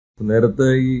നേരത്തെ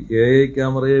ഈ AI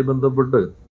ക്യാമറയെ ബന്ധപ്പെട്ട്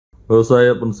വ്യവസായ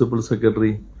പ്രിൻസിപ്പൽ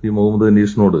സെക്രട്ടറി ശ്രീ മുഹമ്മദ്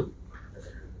അനീഷിനോട്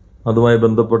അതുമായി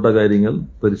ബന്ധപ്പെട്ട കാര്യങ്ങൾ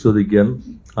പരിശോധിക്കാൻ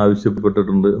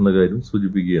ആവശ്യപ്പെട്ടിട്ടുണ്ട് എന്ന കാര്യം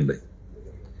സൂചിപ്പിക്കുകയുണ്ടായി.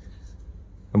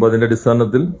 അപ്പോൾ അതിന്റെ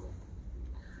അടിസ്ഥാനത്തിൽ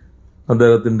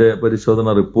അദ്ദേഹത്തിന്റെ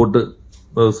പരിശോധന റിപ്പോർട്ട്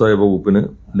വ്യവസായ വകുപ്പിന്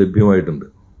ലഭ്യമായിട്ടുണ്ട്.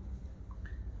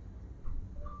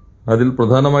 അതിൽ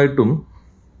പ്രധാനമായിട്ടും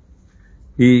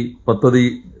ഈ പദ്ധതി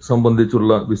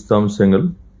സംബന്ധിച്ചുള്ള വിശദാംശങ്ങൾ,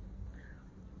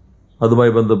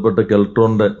 അതുമായി ബന്ധപ്പെട്ട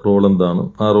കെൽട്രോണിന്റെ റോൾ എന്താണ്,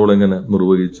 ആ റോൾ എങ്ങനെ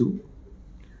നിർവഹിച്ചു,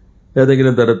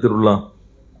 ഏതെങ്കിലും തരത്തിലുള്ള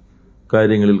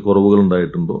കാര്യങ്ങളിൽ കുറവുകൾ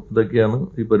ഉണ്ടായിട്ടുണ്ടോ, ഇതൊക്കെയാണ്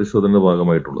ഈ പരിശോധനയുടെ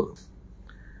ഭാഗമായിട്ടുള്ളത്.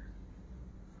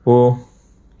 അപ്പോൾ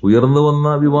ഉയർന്നു വന്ന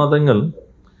വിവാദങ്ങൾ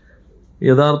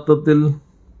യഥാർത്ഥത്തിൽ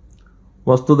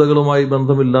വസ്തുതകളുമായി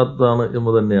ബന്ധമില്ലാത്തതാണ്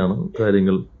എന്ന് തന്നെയാണ്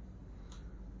കാര്യങ്ങൾ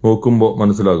നോക്കുമ്പോൾ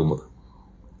മനസ്സിലാകുന്നത്.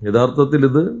 യഥാർത്ഥത്തിൽ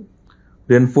ഇത്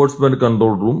enforcement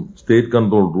control room, state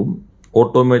control room,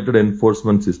 automated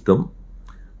enforcement system,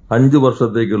 5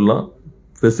 വർഷത്തേക്കുള്ള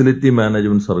ഫെസിലിറ്റി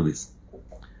മാനേജ്മെന്റ് സർവീസ്,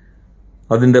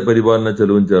 അതിന്റെ പരിപാലന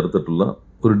ചെലവും ചേർത്തിട്ടുള്ള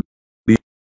ഒരു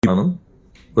ആണ്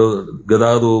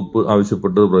ഗതാഗത വകുപ്പ്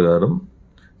ആവശ്യപ്പെട്ടത് പ്രകാരം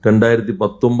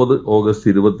 2019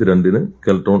 ഓഗസ്റ്റ് 22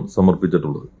 കെൽട്രോൺ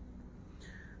സമർപ്പിച്ചിട്ടുള്ളത്.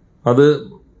 അത്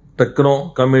ടെക്നോ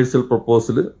കമേഴ്സ്യൽ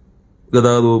പ്രപ്പോസൽ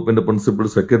ഗതാഗത വകുപ്പിന്റെ പ്രിൻസിപ്പൽ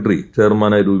സെക്രട്ടറി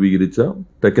ചെയർമാനായി രൂപീകരിച്ച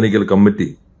ടെക്നിക്കൽ കമ്മിറ്റി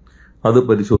അത്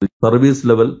പരിശോധിച്ച് service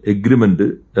level agreement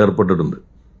ഏർപ്പെട്ടിട്ടുണ്ട്.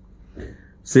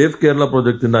 Safe Kerala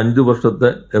പ്രോജക്ടിന്റെ 5 വർഷത്തെ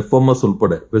FMS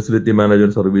ഉൾപ്പെടെ ഫെസിലിറ്റി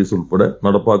മാനേജ്മെന്റ് സർവീസ് ഉൾപ്പെടെ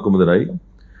നടപ്പാക്കുന്നതിനായി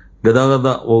ഗതാഗത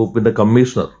വകുപ്പിന്റെ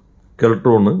കമ്മീഷണർ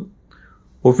കെൽട്രോണ്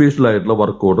ഒഫീഷ്യലായിട്ടുള്ള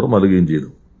വർക്ക് ഓർഡർ നൽകുകയും ചെയ്തു.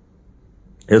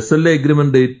 SLA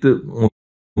എഗ്രിമെന്റ് ഡേറ്റ്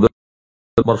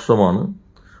വർഷമാണ്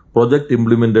പ്രൊജക്ട്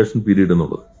ഇംപ്ലിമെന്റേഷൻ പീരീഡ്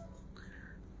എന്നുള്ളത്.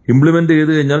 ഇംപ്ലിമെന്റ്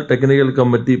ചെയ്ത് കഴിഞ്ഞാൽ ടെക്നിക്കൽ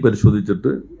കമ്മിറ്റി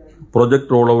പരിശോധിച്ചിട്ട്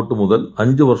പ്രൊജക്ട് റോൾ ഔട്ട് മുതൽ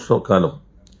 5 വർഷക്കാലം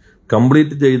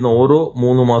കംപ്ലീറ്റ് ചെയ്യുന്ന ഓരോ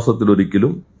 3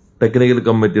 മാസത്തിലൊരിക്കലും ടെക്നിക്കൽ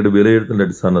കമ്മിറ്റിയുടെ വിലയിരുത്തലിന്റെ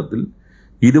അടിസ്ഥാനത്തിൽ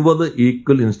 20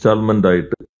 ഈക്വൽ ഇൻസ്റ്റാൾമെന്റ്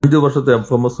ആയിട്ട് 5 വർഷത്തെ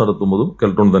FMS നടത്തുന്നതും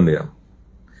കെൽട്രോൺ തന്നെയാണ്.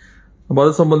 അപ്പോൾ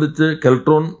അത് സംബന്ധിച്ച്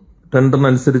കെൽട്രോൺ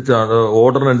ടെൻഡറിനനുസരിച്ചാണ്,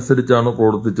 ഓർഡറിനനുസരിച്ചാണ്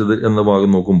പ്രവർത്തിച്ചത് എന്ന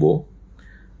ഭാഗം നോക്കുമ്പോൾ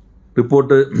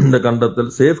റിപ്പോർട്ടിന്റെ കണ്ടെത്തൽ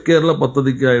സേഫ് കേരള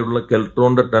പദ്ധതിക്കായുള്ള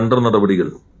കെൽട്രോണിന്റെ ടെൻഡർ നടപടികൾ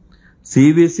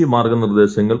CVC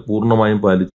മാർഗനിർദ്ദേശങ്ങൾ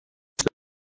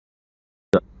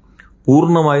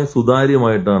പൂർണ്ണമായും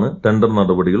സുതാര്യമായിട്ടാണ് ടെൻഡർ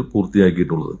നടപടികൾ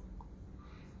പൂർത്തിയാക്കിയിട്ടുള്ളത്.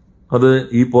 അത്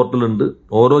ഈ പോർട്ടലുണ്ട്.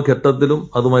 ഓരോ ഘട്ടത്തിലും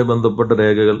അതുമായി ബന്ധപ്പെട്ട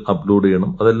രേഖകൾ അപ്ലോഡ്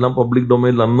ചെയ്യണം. അതെല്ലാം പബ്ലിക്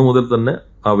ഡൊമൈനിൽ അന്ന് മുതൽ തന്നെ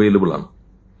അവൈലബിൾ ആണ്.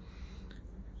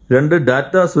 2,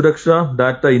 ഡാറ്റ സുരക്ഷ,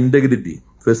 ഡാറ്റ ഇന്റഗ്രിറ്റി,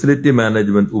 ഫെസിലിറ്റി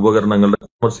മാനേജ്മെന്റ് ഉപകരണങ്ങളുടെ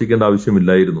പരാമർശിക്കേണ്ട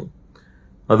ആവശ്യമില്ലായിരുന്നു.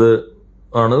 അത്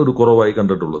ആണ് ഒരു കുറവായി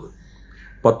കണ്ടിട്ടുള്ളത്.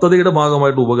 പദ്ധതിയുടെ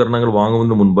ഭാഗമായിട്ട് ഉപകരണങ്ങൾ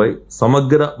വാങ്ങുന്നതിന് മുൻപായി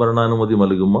സമഗ്ര ഭരണാനുമതി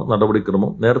നൽകുന്ന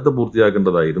നടപടിക്രമം നേരത്തെ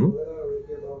പൂർത്തിയാക്കേണ്ടതായിരുന്നു.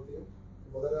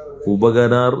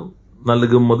 ഉപകരാർ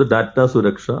നൽകുന്നത് ഡാറ്റ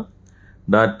സുരക്ഷ,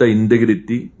 ഡാറ്റ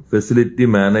ഇന്റഗ്രിറ്റി, ഫെസിലിറ്റി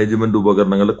മാനേജ്മെന്റ്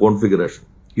ഉപകരണങ്ങളുടെ കോൺഫിഗറേഷൻ,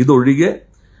 ഇതൊഴികെ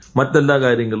മറ്റെല്ലാ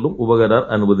കാര്യങ്ങളിലും ഉപകരാർ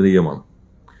അനുവദനീയമാണ്.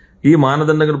 ഈ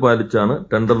മാനദണ്ഡങ്ങൾ പാലിച്ചാണ്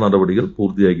ടെൻഡർ നടപടികൾ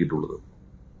പൂർത്തിയാക്കിയിട്ടുള്ളത്.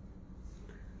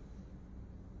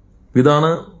 ഇതാണ്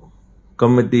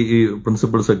കമ്മിറ്റി, ഈ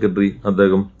പ്രിൻസിപ്പൽ സെക്രട്ടറി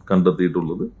അദ്ദേഹം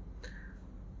കണ്ടെത്തിയിട്ടുള്ളത്.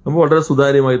 അപ്പോൾ വളരെ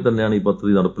സുതാര്യമായി തന്നെയാണ് ഈ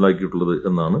പദ്ധതി നടപ്പിലാക്കിയിട്ടുള്ളത്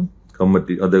എന്നാണ്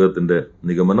കമ്മിറ്റി അദ്ദേഹത്തിന്റെ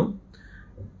നിഗമനം.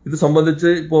 ഇത് സംബന്ധിച്ച്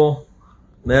ഇപ്പോ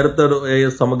നേരത്തെ ഒരു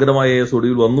സമഗ്രമായ AS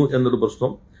ഒടുവിൽ വന്നു എന്നൊരു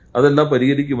പ്രശ്നം, അതെല്ലാം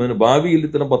പരിഹരിക്കുമെന്ന് ഭാവിയിൽ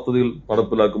ഇത്തരം പദ്ധതികൾ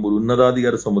നടപ്പിലാക്കുമ്പോൾ ഒരു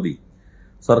ഉന്നതാധികാര സമിതി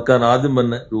സർക്കാർ ആദ്യം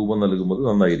തന്നെ രൂപം നൽകുന്നത്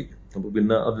നന്നായിരിക്കും. അപ്പൊ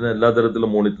പിന്നെ അതിന് എല്ലാ തരത്തിലുള്ള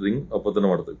മോണിറ്ററിംഗ് അപ്പം തന്നെ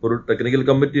നടത്തും. ഇപ്പോൾ ഒരു ടെക്നിക്കൽ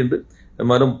കമ്മിറ്റി ഉണ്ട്,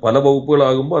 എന്നാലും പല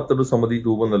വകുപ്പുകളാകുമ്പോൾ അത്തരം സമിതി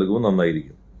രൂപം നൽകുമ്പോൾ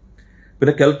നന്നായിരിക്കും.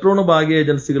 പിന്നെ കെൽട്രോണ് ഭാഗ്യ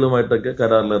ഏജൻസികളുമായിട്ടൊക്കെ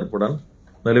കരാറിൽ ഏർപ്പെടാൻ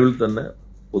നിലവിൽ തന്നെ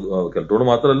കെൽട്രോണ്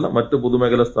മാത്രമല്ല മറ്റ്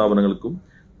പൊതുമേഖലാ സ്ഥാപനങ്ങൾക്കും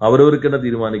അവരവർക്ക് തന്നെ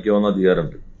തീരുമാനിക്കാവുന്ന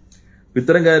അധികാരമുണ്ട്.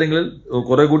 ഇത്തരം കാര്യങ്ങളിൽ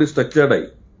കുറെ കൂടി സ്ട്രക്ചേർഡായി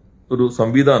ഒരു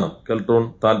സംവിധാനം കെൽട്രോൺ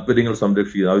താല്പര്യങ്ങൾ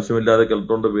സംരക്ഷിക്കുക, ആവശ്യമില്ലാതെ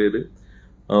കെൽട്രോണിന്റെ പേര്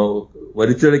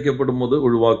വലിച്ചഴക്കപ്പെടുന്നത്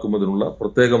ഒഴിവാക്കുന്നതിനുള്ള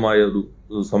പ്രത്യേകമായ ഒരു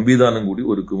സംവിധാനം കൂടി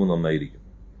ഒരുക്കുമ്പോൾ നന്നായിരിക്കും.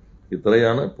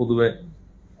 ഇത്രയാണ് പൊതുവെ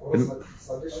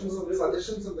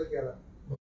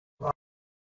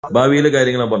ഭാവിയിലെ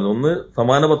കാര്യങ്ങൾ ഞാൻ പറഞ്ഞത്. ഒന്ന്,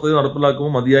 സമാന പദ്ധതി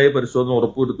നടപ്പിലാക്കുമ്പോൾ മതിയായ പരിശോധന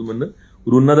ഉറപ്പുവരുത്തുമെന്ന്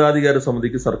ഒരു ഉന്നതാധികാര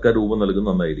സമിതിക്ക് സർക്കാർ രൂപം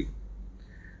നൽകുന്നത് നന്നായിരിക്കും.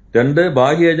 2,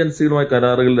 ബാഹ്യ ഏജൻസികളുമായി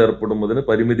കരാറുകളിൽ ഏർപ്പെടുന്നതിന്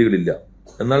പരിമിതികളില്ല.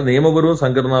 എന്നാൽ നിയമപരവും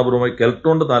സംഘടനാപരവുമായി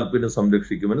കെൽട്രോണിന്റെ താല്പര്യം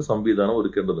സംരക്ഷിക്കുമെന്ന് സംവിധാനം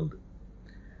ഒരുക്കേണ്ടതുണ്ട്.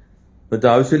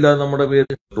 എന്നുവെച്ചാൽ ആവശ്യമില്ലാതെ നമ്മുടെ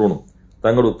പേര് കെൽട്രോണും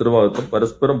തങ്ങളുടെ ഉത്തരവാദിത്വം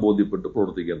പരസ്പരം ബോധ്യപ്പെട്ട്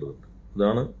പ്രവർത്തിക്കേണ്ടതുണ്ട്.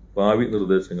 ഇതാണ് ഭാവി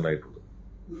നിർദ്ദേശങ്ങളായിട്ടുള്ളത്.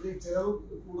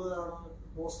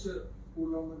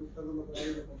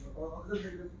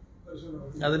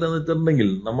 അതിലെന്ന് വെച്ചിട്ടുണ്ടെങ്കിൽ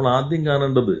നമ്മൾ ആദ്യം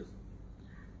കാണേണ്ടത്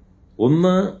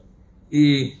ഒന്ന് ഈ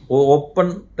ഓപ്പൺ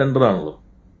ടെൻഡർ ആണല്ലോ.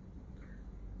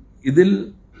 ഇതിൽ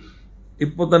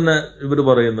ഇപ്പൊ തന്നെ ഇവർ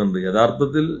പറയുന്നുണ്ട്,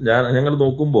 യഥാർത്ഥത്തിൽ ഞങ്ങൾ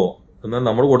നോക്കുമ്പോൾ എന്നാൽ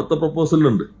നമ്മൾ കൊടുത്ത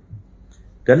പ്രപ്പോസലിലുണ്ട്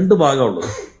 2 ഭാഗമുള്ളത്.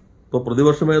 ഇപ്പൊ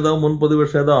പ്രതിപക്ഷ മേധാവ് മുൻ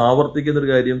പ്രതിപക്ഷ നേതാവ് ആവർത്തിക്കുന്ന ഒരു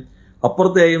കാര്യം,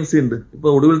 അപ്പുറത്തെ AMC ഉണ്ട്. ഇപ്പൊ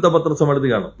ഒടുവിലത്തെ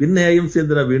പത്രസമ്മേളനത്തിൽ കാണാം. പിന്നെ AMC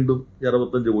എന്തിനാ വീണ്ടും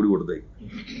 65 കോടി കൊടുത്തേക്ക്?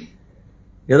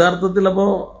 യഥാർത്ഥത്തിൽ അപ്പോ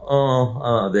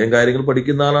അദ്ദേഹം കാര്യങ്ങൾ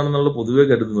പഠിക്കുന്ന ആളാണെന്നുള്ള പൊതുവെ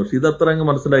കരുതുന്നു. പക്ഷെ ഇതത്ര അങ്ങ്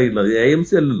മനസ്സിലായില്ല.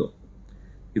 AMC അല്ലല്ലോ,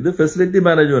 ഇത് ഫെസിലിറ്റി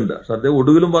മാനേജ്മെന്റ്. പക്ഷെ അദ്ദേഹം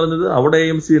ഒടുവിലും പറഞ്ഞത് അവിടെ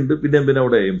AMC ഉണ്ട്, പിന്നെ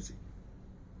അവിടെ AMC.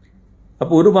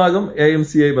 അപ്പൊ ഒരു ഭാഗം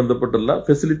AMC ആയി ബന്ധപ്പെട്ടുള്ള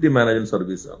ഫെസിലിറ്റി മാനേജ്മെന്റ്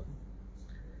സർവീസാണ്.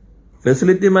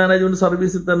 ഫെസിലിറ്റി മാനേജ്മെന്റ്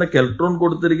സർവീസിൽ തന്നെ കെൽട്രോൺ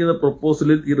കൊടുത്തിരിക്കുന്ന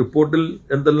പ്രപ്പോസലിൽ ഈ റിപ്പോർട്ടിൽ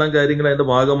എന്തെല്ലാം കാര്യങ്ങൾ അതിന്റെ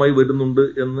ഭാഗമായി വരുന്നുണ്ട്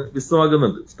എന്ന്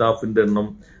വിശദമാക്കുന്നുണ്ട്. സ്റ്റാഫിന്റെ എണ്ണം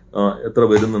എത്ര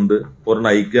വരുന്നുണ്ട്, ഒരെണ്ണം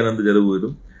അയക്കാൻ എന്ത് ചെലവ്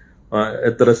വരും,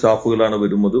 എത്ര സ്റ്റാഫുകളാണ്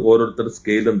വരുന്നത്, ഓരോരുത്തരുടെ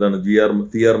സ്കെയിൽ എന്താണ്,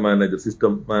 TR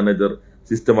manager,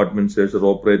 system administrator,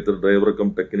 operator, driver cum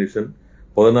technician,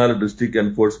 14 district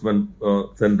enforcement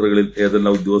സെന്ററുകളിൽ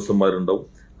ഏതെല്ലാം ഉദ്യോഗസ്ഥന്മാരുണ്ടാവും,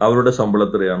 അവരുടെ ശമ്പളം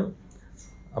എത്രയാണ്.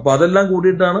 അപ്പൊ അതെല്ലാം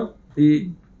കൂടിയിട്ടാണ് ഈ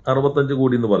 65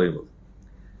 കോടി എന്ന് പറയുന്നത്.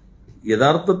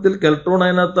 യഥാർത്ഥത്തിൽ കെൽട്രോൺ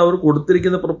അതിനകത്ത് അവർ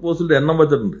കൊടുത്തിരിക്കുന്ന പ്രപ്പോസലിന്റെ എണ്ണം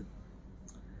വെച്ചിട്ടുണ്ട്.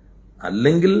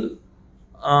 അല്ലെങ്കിൽ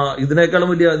ഇതിനേക്കാളും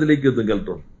വലിയ ഇതിലേക്ക് എത്തും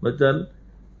കെൽട്രോൺ. എന്നുവെച്ചാൽ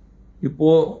ഇപ്പോ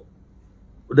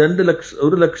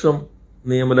 1 ലക്ഷം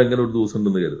നിയമലംഘനം ഒരു ദിവസം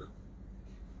ഉണ്ടെന്ന് കരുതാം.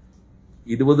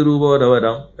 20 രൂപ വരെ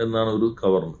വരാം എന്നാണ് ഒരു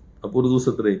കവറിന്. അപ്പൊ ഒരു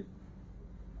ദിവസം എത്രയും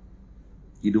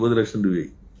 20 ലക്ഷം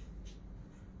രൂപയായി.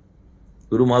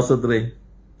 ഒരു മാസം എത്രയും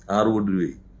 6 കോടി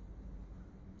രൂപയായി.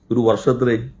 ഒരു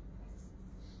വർഷത്തിലേ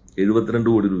 72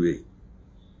 കോടി രൂപയായി.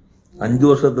 5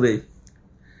 വർഷത്തിലേ.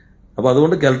 അപ്പൊ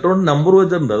അതുകൊണ്ട് കെൽട്രോൺ നമ്പർ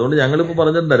വെച്ചിട്ടുണ്ട്. അതുകൊണ്ട് ഞങ്ങളിപ്പോ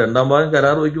പറഞ്ഞിട്ടുണ്ട്, 2ാം ഭാഗം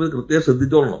കരാർ വയ്ക്കുമ്പോൾ കൃത്യമായി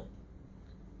ശ്രദ്ധിച്ചോളണം.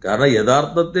 കാരണം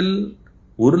യഥാർത്ഥത്തിൽ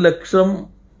 1 ലക്ഷം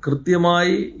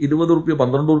കൃത്യമായി 20 റുപ്യ,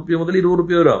 12 റുപ്യ മുതൽ 20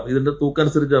 റുപ്യ വരാം. ഇതിന്റെ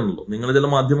തൂക്കനുസരിച്ചാണല്ലോ. നിങ്ങൾ ചില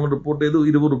മാധ്യമങ്ങൾ റിപ്പോർട്ട് ചെയ്ത്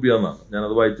 20 റുപ്യ എന്നാണ്.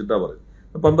 ഞാനത് വായിച്ചിട്ടാ പറയും.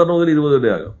 12 മുതൽ 20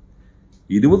 വരെ ആകാം.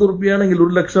 20 റുപ്യാണെങ്കിൽ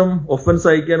 1 ലക്ഷം ഒഫൻസ്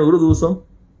അയക്കാൻ ഒരു ദിവസം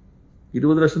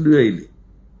 20 ലക്ഷം രൂപയായില്ലേ?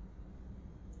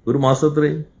 ഒരു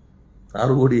മാസത്രയും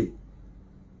 6 കോടി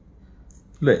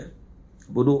അല്ലേ?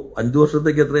 അപ്പൊ ഒരു 5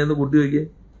 വർഷത്തേക്ക് എത്രയെന്ന് കൂട്ടി വയ്ക്കുക.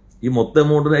 ഈ മൊത്തം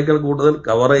എമൗണ്ടിനേക്കാൾ കൂടുതൽ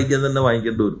കവർ അയക്കാൻ തന്നെ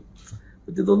വാങ്ങിക്കേണ്ടി വരും.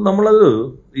 ഇതൊന്നും നമ്മളത്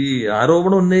ഈ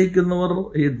ആരോപണം ഉന്നയിക്കുന്നവർ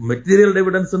ഈ മെറ്റീരിയൽ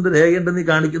എവിഡൻസിന്റെ രേഖയുണ്ടെന്ന്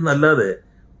കാണിക്കുന്നല്ലാതെ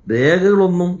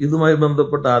രേഖകളൊന്നും ഇതുമായി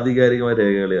ബന്ധപ്പെട്ട ആധികാരികമായ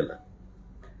രേഖകളെ അല്ല.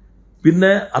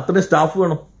 പിന്നെ അത്രയും സ്റ്റാഫ്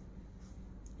വേണം.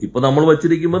 ഇപ്പൊ നമ്മൾ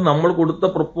വച്ചിരിക്കുമ്പോൾ നമ്മൾ കൊടുത്ത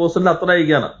പ്രപ്പോസലിന് അത്ര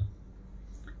അയക്കാനാണ്.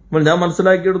 അപ്പോൾ ഞാൻ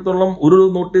മനസ്സിലാക്കിയെടുത്തോളം ഒരു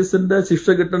നോട്ടീസിന്റെ ശിക്ഷ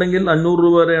കിട്ടണമെങ്കിൽ 500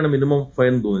 രൂപ വരെയാണ് മിനിമം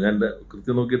ഫൈൻ തോന്നുന്നു. ഞാൻ എന്റെ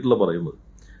കൃത്യം നോക്കിയിട്ടുള്ള പറയുന്നത്.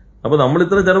 അപ്പൊ നമ്മൾ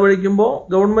ഇത്ര ചെലവഴിക്കുമ്പോൾ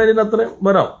ഗവൺമെന്റിന് അത്രയും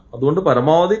വരാം. അതുകൊണ്ട്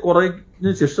പരമാവധി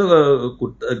കുറഞ്ഞ ശിക്ഷ,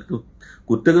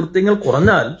 കുറ്റകൃത്യങ്ങൾ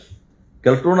കുറഞ്ഞാൽ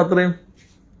കെൽട്രോൺ അത്രയും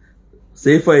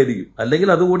സേഫ് ആയിരിക്കും. അല്ലെങ്കിൽ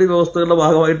അതുകൂടി വ്യവസ്ഥകളുടെ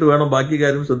ഭാഗമായിട്ട് വേണം ബാക്കി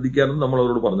കാര്യം ശ്രദ്ധിക്കാനും നമ്മൾ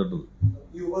അവരോട് പറഞ്ഞിട്ടുണ്ട്.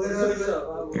 ഈ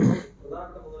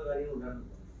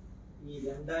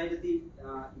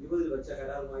 2020 വെച്ച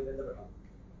കരാറുമായി ബന്ധപ്പെട്ടാണ്.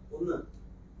 ഒന്ന്,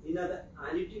 ഇതിനകത്ത്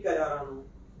ആനിറ്റി കരാറാണോ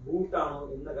ബൂട്ടാണോ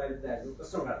എന്ന കാര്യത്തിലായിരുന്നു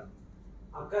പ്രശ്നം ഉണ്ടായിരുന്നത്.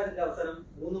 അക്കാര്യത്തിന്റെ അവസരം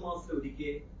 3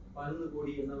 മാസത്തിലൊരിക്കൽ 11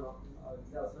 കോടി എന്ന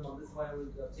അവസരം മന്ത്രിസഭയോട്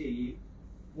ചർച്ച ചെയ്യുകയും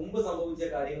മുമ്പ് സംഭവിച്ച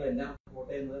കാര്യങ്ങളെല്ലാം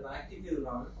കോട്ടയം ആക്റ്റീവ്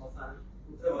ചെയ്തതാണ് അവസാനം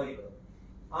ഉത്തരവാദിക്കുന്നത്.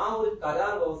 ആ ഒരു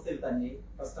കരാർ വ്യവസ്ഥയിൽ തന്നെ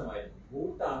പ്രശ്നമായിരുന്നു.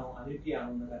 ബൂട്ടാണോ അനിറ്റിയാണോ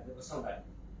എന്ന കാര്യത്തിൽ പ്രശ്നം ഉണ്ടായിരുന്നു.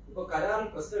 ഇപ്പൊ കരാറിൽ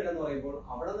പ്രശ്നമില്ലെന്ന് പറയുമ്പോൾ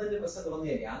അവിടെ തന്നെ പ്രശ്നം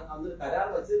തുടങ്ങിയ അന്ന് കരാർ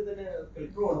വെച്ചതിൽ തന്നെ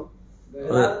കെൽട്രോണും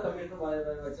കമ്മീഷനും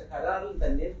വെച്ച കരാറിൽ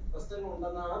തന്നെ പ്രശ്നങ്ങൾ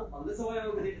ഉണ്ടെന്നാണ്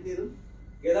മന്ത്രിസഭയോട് വിലയിരുത്തിയതും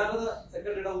ഗതാഗത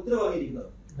സെക്രട്ടറിയുടെ ഉത്തരവാദിയിരിക്കുന്നത്.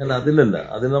 അല്ല, അതിലല്ല,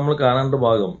 അതിൽ നമ്മൾ കാണേണ്ട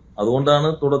ഭാഗം. അതുകൊണ്ടാണ്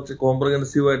തുടർച്ച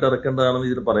കോംപ്രഹെൻസീവ് ആയിട്ട് ഇറക്കേണ്ടതാണെന്ന്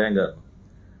ഇതിൽ പറയാൻ കാരണം.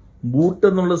 ബൂട്ട്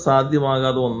എന്നുള്ളത്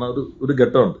സാധ്യമാകാതെ വന്ന ഒരു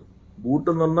ഘട്ടമുണ്ട്. ബൂട്ട്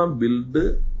എന്ന് പറഞ്ഞാൽ ബിൽഡ്,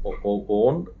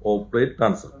 ഓൺ, ഓപ്പറേറ്റ്,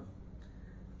 ട്രാൻസ്ഫർ.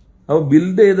 അപ്പൊ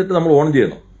ബിൽഡ് ചെയ്തിട്ട് നമ്മൾ ഓൺ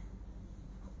ചെയ്യണം.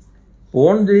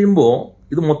 ഓൺ ചെയ്യുമ്പോൾ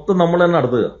ഇത് മൊത്തം നമ്മൾ തന്നെ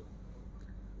നടത്തുക.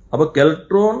 അപ്പൊ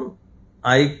കെൽട്രോൺ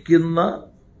അയക്കുന്ന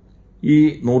ഈ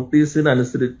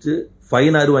നോട്ടീസിനനുസരിച്ച്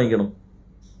ഫൈൻ ആര് വാങ്ങിക്കണം?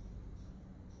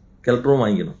 കെൽട്രോൺ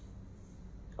വാങ്ങിക്കണം.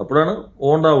 അപ്പോഴാണ്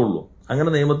ഓണ്ടാവുള്ളൂ. അങ്ങനെ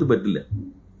നിയമത്തിൽ പറ്റില്ല.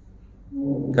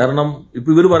 കാരണം ഇപ്പൊ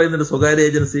ഇവർ പറയുന്നുണ്ട് സ്വകാര്യ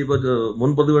ഏജൻസി. ഇപ്പൊ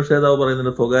മുൻ പ്രതിപക്ഷ നേതാവ്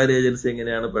പറയുന്നുണ്ട് സ്വകാര്യ ഏജൻസി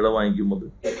എങ്ങനെയാണ് പിഴ വാങ്ങിക്കുന്നത്.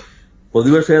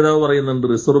 പ്രതിപക്ഷ നേതാവ് പറയുന്നുണ്ട്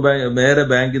റിസർവ് ബാങ്ക് നേരെ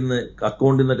ബാങ്കിൽ നിന്ന്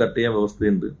അക്കൗണ്ടിൽ നിന്ന് കട്ട് ചെയ്യാൻ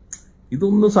വ്യവസ്ഥയുണ്ട്.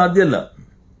 ഇതൊന്നും സാധ്യമല്ല.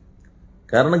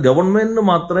 കാരണം ഗവൺമെന്റിന്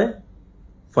മാത്രമേ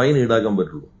ഫൈൻ ഈടാക്കാൻ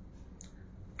പറ്റുള്ളൂ.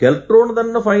 കെൽട്രോൺ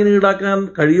തന്നെ ഫൈൻ ഈടാക്കാൻ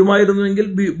കഴിയുമായിരുന്നുവെങ്കിൽ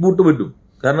ബൂട്ട് പറ്റും.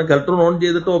 കാരണം കെൽട്രോൺ ഓൺ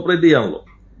ചെയ്തിട്ട് ഓപ്പറേറ്റ് ചെയ്യാണല്ലോ.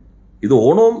 ഇത്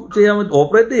ഓണും ചെയ്യാൻ പറ്റും,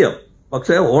 ഓപ്പറേറ്റ് ചെയ്യാം.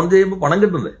 പക്ഷെ ഓൺ ചെയ്യുമ്പോൾ പണം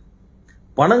കിട്ടണ്ടേ?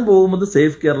 പണം പോകുന്നത്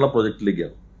സേഫ് കേരള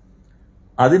പ്രൊജക്റ്റിലേക്കാണ്.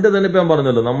 അതിന്റെ തന്നെ ഇപ്പൊ ഞാൻ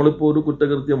പറഞ്ഞല്ലോ, നമ്മളിപ്പോ ഒരു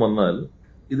കുറ്റകൃത്യം വന്നാൽ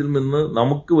ഇതിൽ നിന്ന്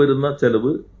നമുക്ക് വരുന്ന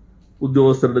ചെലവ്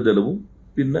ഉദ്യോഗസ്ഥരുടെ ചെലവും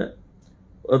പിന്നെ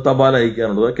തപാൽ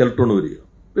അയക്കാനുള്ളത് കെൽട്രോൺ വരിക,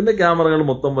 പിന്നെ ക്യാമറകൾ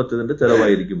മൊത്തം വച്ചതിന്റെ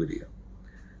ചെലവായിരിക്കും വരിക.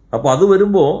 അപ്പൊ അത്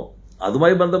വരുമ്പോ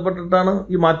അതുമായി ബന്ധപ്പെട്ടിട്ടാണ്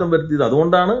ഈ മാറ്റം വരുത്തിയത്.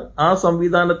 അതുകൊണ്ടാണ് ആ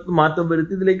സംവിധാനത്തിൽ മാറ്റം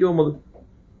വരുത്തി ഇതിലേക്ക് പോകുന്നത്.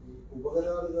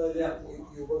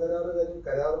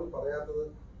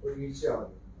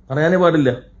 പറയാനേ പാടില്ല.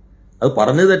 അത്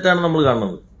പറഞ്ഞത് തെറ്റാണ് നമ്മൾ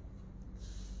കാണുന്നത്.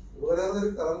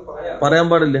 പറയാൻ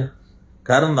പാടില്ല.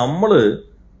 കാരണം നമ്മള്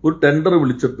ഒരു ടെൻഡർ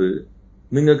വിളിച്ചിട്ട്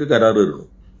നിങ്ങൾക്ക് കരാർ തരുന്നു.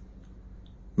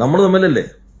 നമ്മൾ തമ്മിലല്ലേ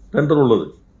ടെൻഡർ ഉള്ളത്.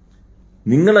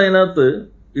 നിങ്ങൾ അതിനകത്ത്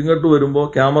ഇങ്ങോട്ട് വരുമ്പോൾ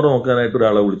ക്യാമറ നോക്കാനായിട്ട്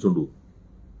ഒരാളെ വിളിച്ചോണ്ട് പോകും.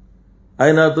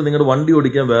 അതിനകത്ത് നിങ്ങളുടെ വണ്ടി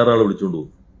ഓടിക്കാൻ വേറെ ആളെ വിളിച്ചോണ്ട്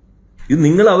പോകും. ഇത്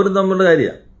നിങ്ങൾ അവരും തമ്മിലുള്ള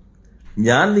കാര്യമാണ്.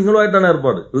 ഞാൻ നിങ്ങളുമായിട്ടാണ്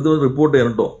ഏർപ്പാട്. ഇത് റിപ്പോർട്ട്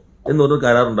ചെയ്യണം കേട്ടോ എന്ന് പറഞ്ഞ്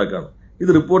കരാറുണ്ടാക്കാണ്.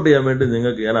 ഇത് റിപ്പോർട്ട് ചെയ്യാൻ വേണ്ടി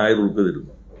നിങ്ങൾക്ക് ഞാൻ 1000 രൂപ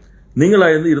തരുന്നു.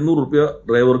 നിങ്ങളായിരുന്നു 200 രൂപ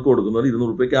ഡ്രൈവർക്ക് കൊടുക്കുന്നത്, 200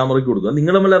 രൂപ ക്യാമറയ്ക്ക് കൊടുക്കുന്നത്.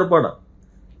 നിങ്ങൾ തമ്മിൽ ഏർപ്പാടാണ്.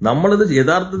 നമ്മളിത്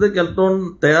യഥാർത്ഥത്തിൽ കെൽട്രോൺ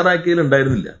തയ്യാറാക്കിയതിൽ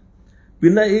ഉണ്ടായിരുന്നില്ല.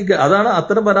 പിന്നെ അതാണ്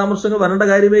അത്തരം പരാമർശങ്ങൾ വരേണ്ട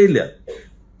കാര്യമേ ഇല്ല.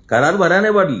 കരാർ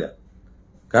വരാനേ പാടില്ല.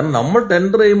 കാരണം നമ്മൾ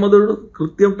ടെൻഡർ ചെയ്യുമ്പോൾ ഒരു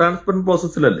കൃത്യം ട്രാൻസ്പെറന്റ്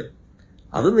പ്രോസസ്സിലല്ലേ.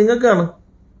 അത് നിങ്ങൾക്കാണ്.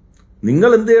 നിങ്ങൾ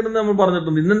എന്ത് ചെയ്യണമെന്ന് നമ്മൾ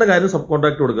പറഞ്ഞിട്ടുണ്ട്. ഇന്ന കാര്യം സബ്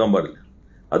കോൺട്രാക്ട് കൊടുക്കാൻ പാടില്ല.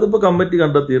 അതിപ്പോ കമ്മിറ്റി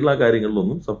കണ്ടെത്തിയിട്ടുള്ള ആ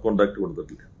കാര്യങ്ങളിലൊന്നും സബ് കോൺട്രാക്ട്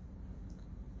കൊടുത്തിട്ടില്ല.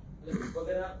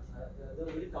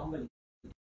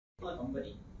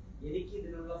 എനിക്ക്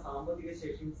ഇതിനുള്ള സാമ്പത്തിക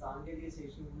ശേഷിയും സാങ്കേതിക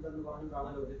ശേഷിയും ഉണ്ടെന്ന്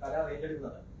പറഞ്ഞിട്ടാണല്ലോ ഒരു കരാർ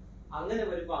ഏറ്റെടുക്കുന്നത്. അങ്ങനെ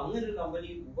വരുമ്പോ അങ്ങനെ ഒരു കമ്പനി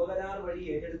ഉപകരാർ വഴി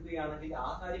ഏറ്റെടുക്കുകയാണെങ്കിൽ ആ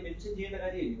കാര്യം മെൻഷൻ ചെയ്യേണ്ട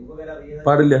കാര്യമില്ല. ഉപകരാർ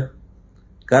പാടില്ല.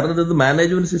 കാരണം ഇത്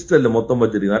മാനേജ്മെന്റ് സിസ്റ്റം അല്ലേ മൊത്തം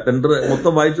വച്ചിരിക്കുന്നത്. ആ ടെൻഡർ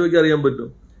മൊത്തം വായിച്ചു നോക്കി അറിയാൻ പറ്റും.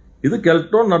 ഇത്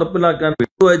കെൽട്രോൺ നടപ്പിലാക്കാൻ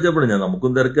വായിച്ചപ്പോഴും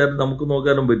നമുക്കും തിരക്കാരും നമുക്ക്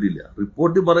നോക്കാനും പറ്റില്ല.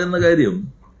 റിപ്പോർട്ടിൽ പറയുന്ന കാര്യം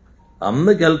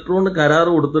അന്ന് കെൽട്രോൺ കരാർ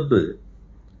കൊടുത്തിട്ട്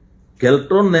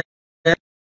കെൽട്രോൺ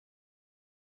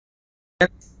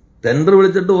ടെൻഡർ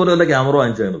വിളിച്ചിട്ട് ഓരോല്ല ക്യാമറ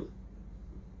വാങ്ങിച്ചാണ്.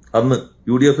 അന്ന്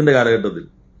UDF കാലഘട്ടത്തിൽ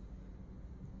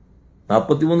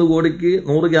 43 കോടിക്ക്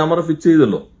 100 ക്യാമറ ഫിക്സ്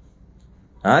ചെയ്തല്ലോ.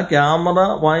 ആ ക്യാമറ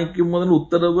വാങ്ങിക്കുമ്പോൾ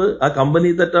ഉത്തരവ് ആ കമ്പനി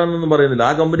തെറ്റാണെന്ന് പറയുന്നില്ല.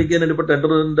 ആ കമ്പനിക്ക് തന്നെ ഇപ്പൊ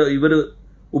ടെൻഡറിന്റെ ഇവര്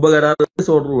ഉപകരാർ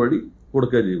ഓർഡർ വഴി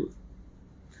കൊടുക്കുക ചെയ്തു.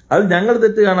 അത് ഞങ്ങൾ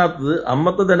തെറ്റ് കാണാത്തത്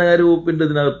അന്നത്തെ ധനകാര്യ വകുപ്പിന്റെ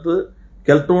ഇതിനകത്ത്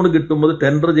കെൽട്രോൺ കിട്ടുമ്പോൾ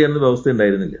ടെൻഡർ ചെയ്യുന്ന വ്യവസ്ഥ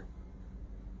ഉണ്ടായിരുന്നില്ല.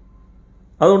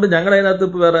 അതുകൊണ്ട് ഞങ്ങൾ അതിനകത്ത്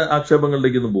ഇപ്പൊ വേറെ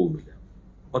ആക്ഷേപങ്ങളിലേക്കൊന്നും പോകുന്നില്ല.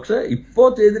 പക്ഷെ ഇപ്പോ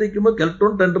ചെയ്തിരിക്കുമ്പോൾ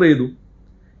കെൽട്രോൺ ടെൻഡർ ചെയ്തു.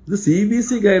 ഇത് CBC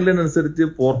ഗൈഡ് ലൈൻ അനുസരിച്ച്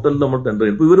പോർട്ടലിൽ നമ്മൾ ടെൻഡർ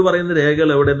ചെയ്യും. ഇപ്പൊ ഇവർ പറയുന്ന രേഖകൾ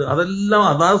എവിടെയെന്ന് അതെല്ലാം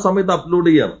അതാ സമയത്ത് അപ്ലോഡ്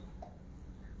ചെയ്യാണ്.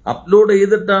 അപ്ലോഡ്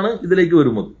ചെയ്തിട്ടാണ് ഇതിലേക്ക്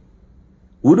വരുന്നത്.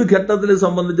 ഒരു ഘട്ടത്തിൽ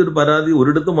സംബന്ധിച്ചൊരു പരാതി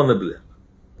ഒരിടത്തും വന്നിട്ടില്ല.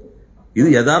 ഇത്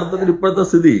യഥാർത്ഥത്തിൽ ഇപ്പോഴത്തെ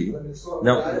സ്ഥിതി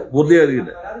ഞാൻ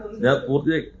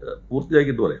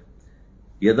പൂർത്തിയാക്കിയിട്ട് പറയാം.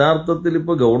 യഥാർത്ഥത്തിൽ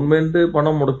ഇപ്പൊ ഗവൺമെന്റ്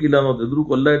പണം മുടക്കില്ല എന്ന് പറഞ്ഞാൽ ഇതൊരു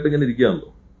കൊല്ലമായിട്ട് ഇങ്ങനെ ഇരിക്കുകയാണല്ലോ.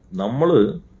 നമ്മള്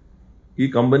ഈ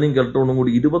കമ്പനിയും കെൽട്രോണും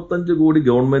കൂടി 25 കോടി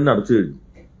ഗവൺമെന്റിന് അടച്ചു കഴിഞ്ഞു.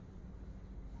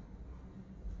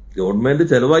 ഗവൺമെന്റ്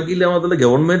ചെലവാക്കിയില്ല മാത്രമല്ല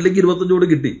ഗവൺമെന്റിലേക്ക് 25 കോടി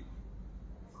കിട്ടി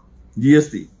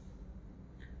GST.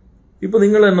 ഇപ്പൊ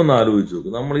നിങ്ങൾ തന്നെ ഒന്ന് ആലോചിച്ച്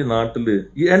നോക്ക്. നമ്മൾ ഈ നാട്ടില്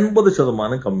ഈ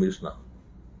 80% കമ്മീഷനാണ്.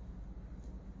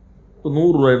 ഇപ്പൊ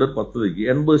 100 രൂപയുടെ പദ്ധതിക്ക്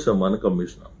 80%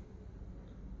 കമ്മീഷനാണ്.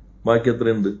 ബാക്കി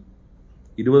എത്രയുണ്ട്?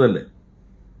 20 അല്ലേ?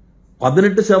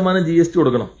 18% GST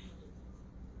കൊടുക്കണം.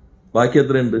 ബാക്കി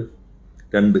എത്രയുണ്ട്?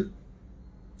 2.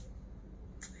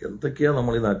 എന്തൊക്കെയാ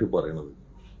നമ്മൾ ഈ നാട്ടിൽ പറയണത്?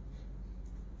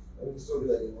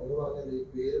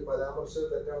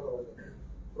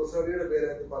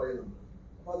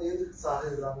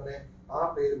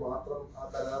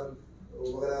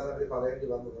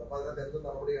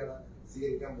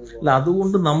 അല്ല,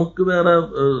 അതുകൊണ്ട് നമുക്ക് വേറെ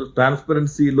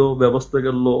ട്രാൻസ്പെറൻസിയിലോ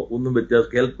വ്യവസ്ഥകളിലോ ഒന്നും വ്യത്യാസം.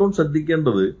 കെൽട്രോൺ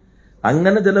ശ്രദ്ധിക്കേണ്ടത്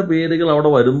അങ്ങനെ ചില പേരുകൾ അവിടെ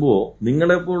വരുമ്പോ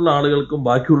നിങ്ങളെപ്പോലുള്ള ആളുകൾക്കും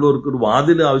ബാക്കിയുള്ളവർക്കും ഒരു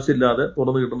വാതിൽ ആവശ്യമില്ലാതെ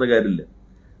തുറന്നു കിട്ടേണ്ട കാര്യമില്ല.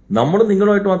 നമ്മൾ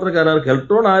നിങ്ങളുമായിട്ട് മാത്രം കരാർ.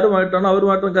 കെൽട്രോൺ ആരുമായിട്ടാണ്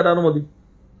അവരുമായിട്ടും കരാർ മതി,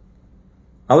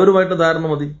 അവരുമായിട്ട് ധാരണ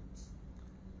മതി.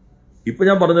 ഇപ്പൊ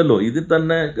ഞാൻ പറഞ്ഞല്ലോ, ഇതിൽ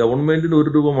തന്നെ ഗവൺമെന്റിന് 1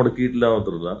 രൂപ മുടക്കിയിട്ടില്ല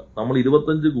മാത്രമല്ല നമ്മൾ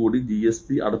 25 കോടി GST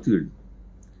അടച്ചു കഴിഞ്ഞു.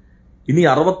 ഇനി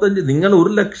 65 നിങ്ങൾ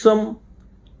 1 ലക്ഷം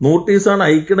നോട്ടീസാണ്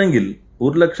അയക്കണമെങ്കിൽ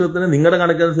 1 ലക്ഷത്തിന് നിങ്ങളുടെ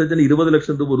കണക്കനുസരിച്ച് 20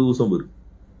 ലക്ഷം രൂപ ഒരു ദിവസം വരും.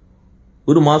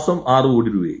 ഒരു മാസം 6 കോടി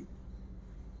രൂപയായി.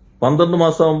 12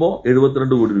 മാസമാകുമ്പോൾ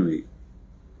 72 കോടി രൂപയായി.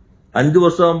 5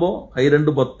 വർഷമാകുമ്പോൾ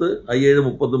 2 10 7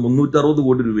 30 360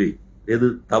 കോടി രൂപയായി. ഏത്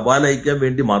തപാൽ അയക്കാൻ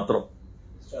വേണ്ടി മാത്രം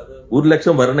 1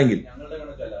 ലക്ഷം വരണമെങ്കിൽ.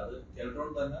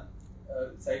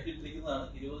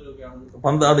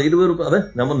 അതെ 20 രൂപ. അതെ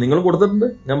നിങ്ങൾ കൊടുത്തിട്ടുണ്ട്.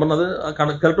 ഞാൻ പറഞ്ഞത്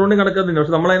കെൽട്രോണിന് കണക്കാത്തില്ല.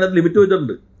 പക്ഷെ നമ്മൾ അതിനകത്ത് ലിമിറ്റ്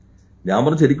വെച്ചിട്ടുണ്ട്. ഞാൻ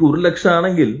പറഞ്ഞു ശരിക്കും 1 ലക്ഷം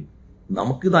ആണെങ്കിൽ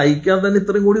നമുക്കിത് അയക്കാൻ തന്നെ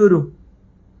ഇത്രയും കൂടി വരും.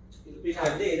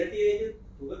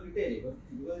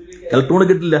 കെൽട്രോണ്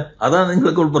കിട്ടില്ല. അതാണ്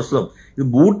നിങ്ങൾക്ക് പ്രശ്നം. ഇത്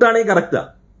ബൂട്ടാണെങ്കിൽ കറക്റ്റാ.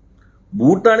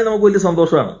 ബൂട്ടാണെങ്കിൽ നമുക്ക് വലിയ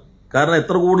സന്തോഷമാണ്. കാരണം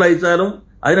എത്ര കൂടുതൽ അയച്ചാലും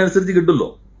അതിനനുസരിച്ച് കിട്ടുമല്ലോ.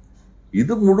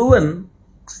 ഇത് മുഴുവൻ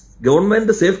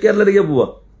ഗവൺമെന്റ് സേഫ് കേരളയിലേക്ക് പോവാ.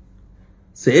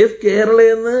 സേഫ്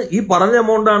കേരളയിൽ നിന്ന് ഈ പറഞ്ഞ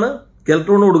എമൗണ്ടാണ്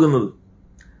കെൽട്രോണ് കൊടുക്കുന്നത്.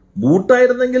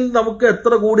 ബൂട്ടായിരുന്നെങ്കിൽ നമുക്ക്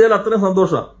എത്ര കൂടിയാൽ അത്രയും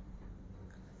സന്തോഷമാണ്.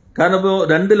 കാരണം ഇപ്പോൾ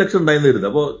 2 ലക്ഷം ഉണ്ടായിരുന്നു കരുത്.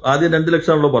 അപ്പോൾ ആദ്യം 2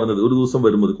 ലക്ഷമാണല്ലോ പറഞ്ഞത് ഒരു ദിവസം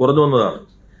വരുമ്പോൾ, കുറഞ്ഞു വന്നതാണ്.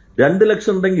 2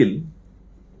 ലക്ഷം ഉണ്ടെങ്കിൽ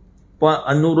ഇപ്പൊ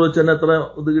 500 വെച്ച് തന്നെ എത്ര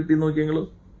ഇത് കിട്ടി നോക്കിയെങ്കിൽ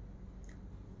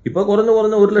ഇപ്പൊ കുറഞ്ഞ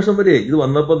 1 ലക്ഷം വരെയായി ഇത്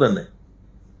വന്നപ്പോൾ തന്നെ.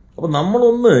 അപ്പൊ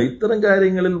നമ്മളൊന്ന് ഇത്തരം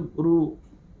കാര്യങ്ങളിൽ ഒരു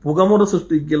പുകമുറ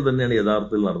സൃഷ്ടിക്കൽ തന്നെയാണ്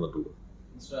യഥാർത്ഥത്തിൽ നടന്നിട്ടുള്ളത്.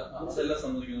 അതെല്ലാം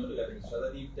സംബന്ധിക്കുന്ന ഒരു കാര്യം.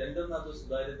 അതായത് ഈ ടെൻഡറിനകത്ത്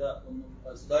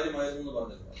സുതാര്യമായിരുന്നു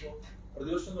പറഞ്ഞത്. അപ്പോൾ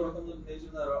പ്രതിപക്ഷം തുടക്കത്തിൽ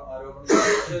ഉന്നയിച്ചിരുന്ന ആരോപണം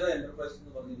എന്റർപ്രൈസ്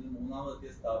എന്ന് പറഞ്ഞതിൽ മൂന്നാമതെത്തിയ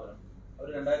സ്ഥാപനം അവർ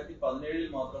 2017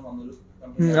 മാത്രം വന്നൊരു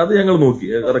കമ്പനി. അത് ഞങ്ങൾ നോക്കി,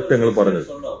 കറക്റ്റ് ഞങ്ങൾ പറഞ്ഞത്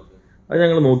അത്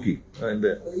ഞങ്ങൾ നോക്കി.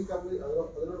 അതിന്റെ ഈ കമ്പനി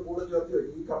അതിനോട് കൂടെ ചേർത്ത്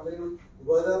ഈ കമ്പനികൾ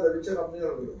ഉപകാരം ലഭിച്ച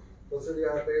കമ്പനികളുണ്ടല്ലോ,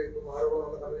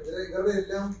 ഇവരുടെ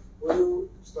എല്ലാം ഒരു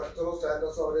സ്ട്രക്ചറോ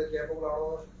സ്റ്റാറ്റസോ അവരെ കേപ്പബിൾ ആണോ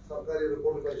സർക്കാർ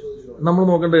റിപ്പോർട്ട് പരിശോധിച്ചിട്ടുണ്ട്. നമ്മൾ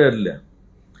നോക്കേണ്ട കാര്യമില്ല.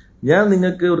 ഞാൻ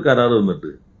നിങ്ങൾക്ക് ഒരു കരാർ തന്നിട്ട്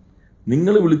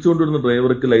നിങ്ങൾ വിളിച്ചുകൊണ്ടിരുന്ന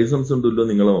ഡ്രൈവർക്ക് ലൈസൻസ് ഉണ്ടല്ലോ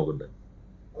നിങ്ങളെ നോക്കണ്ടേ?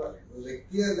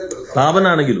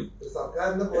 സ്ഥാപനാണെങ്കിലും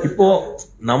ഇപ്പോ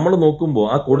നമ്മൾ നോക്കുമ്പോ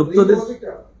ആ കൊടുത്തത്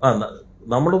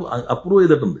നമ്മൾ അപ്രൂവ്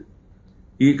ചെയ്തിട്ടുണ്ട്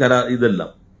ഈ കരാർ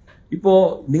ഇതെല്ലാം. ഇപ്പോ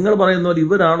നിങ്ങൾ പറയുന്നവർ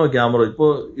ഇവരാണോ ക്യാമറ? ഇപ്പോ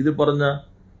ഇത് പറഞ്ഞ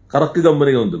കറക്ക്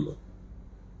കമ്പനികളുണ്ടല്ലോ,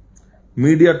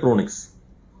 മീഡിയാട്രോണിക്സ്.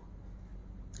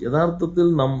 യഥാർത്ഥത്തിൽ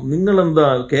നിങ്ങൾ എന്താ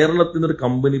കേരളത്തിൽ ഒരു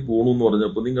കമ്പനി പോണെന്ന്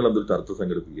പറഞ്ഞപ്പോൾ നിങ്ങൾ എന്തൊരു ചർച്ച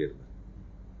സംഘടിപ്പിക്കുകയായിരുന്നു?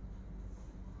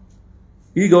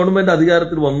 ഈ ഗവൺമെന്റ്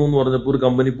അധികാരത്തിൽ വന്നു എന്ന് പറഞ്ഞപ്പോൾ ഒരു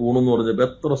കമ്പനി പോണെന്ന് പറഞ്ഞപ്പോൾ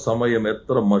എത്ര സമയം,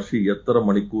 എത്ര മഷി, എത്ര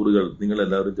മണിക്കൂറുകൾ നിങ്ങൾ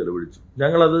എല്ലാവരും ചെലവഴിച്ചു.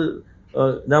 ഞങ്ങളത്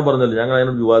ഞാൻ പറഞ്ഞല്ലോ, ഞങ്ങൾ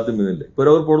അതിനോട് വിവാദത്തിൽ നിന്നില്ല. ഇപ്പൊ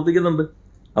അവർ പ്രവർത്തിക്കുന്നുണ്ട്,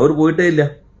 അവർ പോയിട്ടേ ഇല്ല,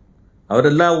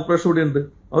 അവരെല്ലാ ഓപ്പറേഷൻ ഇവിടെ ഉണ്ട്.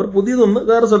 അവർ പുതിയതൊന്ന്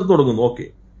വേറെ സ്ഥലത്ത് തുടങ്ങുന്നു. ഓക്കെ,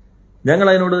 ഞങ്ങൾ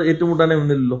അതിനോട് ഏറ്റുമുട്ടാനേ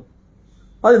നിന്നില്ലല്ലോ.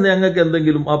 അത് ഞങ്ങൾക്ക്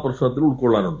എന്തെങ്കിലും ആ പ്രശ്നത്തിൽ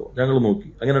ഉൾക്കൊള്ളാനുണ്ടോ? ഞങ്ങൾ നോക്കി.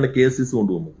 അങ്ങനെയാണ് കേസസ്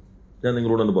കൊണ്ടുവന്നത്. ഞാൻ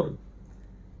നിങ്ങളോട് തന്നെ പറഞ്ഞു.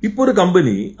 ഇപ്പൊ ഒരു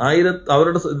കമ്പനി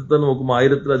അവരുടെ തന്നെ നോക്കുമ്പോൾ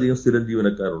 1000-ലധികം സ്ഥിരം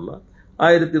ജീവനക്കാരുള്ള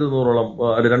 1200-ഓളം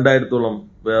 2000-ഓളം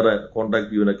വേറെ കോൺട്രാക്ട്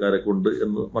ജീവനക്കാരെ കൊണ്ട്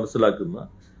എന്ന് മനസ്സിലാക്കുന്ന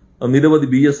നിരവധി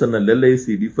BSNL, LIC,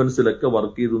 ഡിഫൻസിലൊക്കെ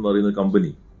വർക്ക് ചെയ്തു എന്ന് പറയുന്ന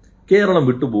കമ്പനി കേരളം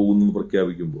വിട്ടുപോകുന്നു എന്ന്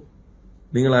പ്രഖ്യാപിക്കുമ്പോൾ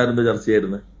നിങ്ങൾ ആരെന്താ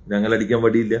ചർച്ചയായിരുന്നത്? ഞങ്ങളടിക്കാൻ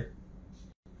വടിയില്ല.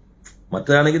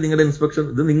 മറ്റാണെങ്കിൽ നിങ്ങളുടെ ഇൻസ്പെക്ഷൻ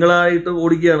ഇത് നിങ്ങളായിട്ട്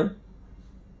ഓടിക്കുകയാണ്.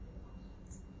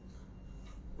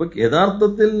 ഇപ്പൊ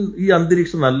യഥാർത്ഥത്തിൽ ഈ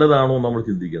അന്തരീക്ഷം നല്ലതാണോ നമ്മൾ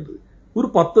ചിന്തിക്കേണ്ടത്? ഒരു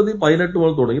പദ്ധതി 18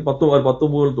 മുതൽ തുടങ്ങി 19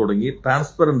 മുതൽ തുടങ്ങി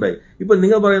ട്രാൻസ്പെറന്റ് ആയി. ഇപ്പൊ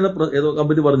നിങ്ങൾ പറയുന്ന ഏതോ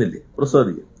കമ്പനി പറഞ്ഞില്ലേ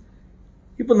പ്രസാദിക,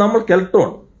 ഇപ്പൊ നമ്മൾ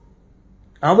കെൽട്രോൺ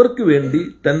അവർക്ക് വേണ്ടി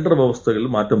ടെൻഡർ വ്യവസ്ഥകളിൽ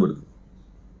മാറ്റം വരുന്നു,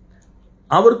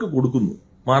 അവർക്ക് കൊടുക്കുന്നു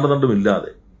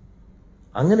മാനദണ്ഡമില്ലാതെ.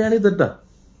 അങ്ങനെയാണെങ്കിൽ തെറ്റാ.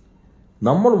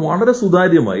 നമ്മൾ വളരെ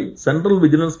സുതാര്യമായി സെൻട്രൽ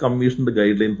വിജിലൻസ് കമ്മീഷന്റെ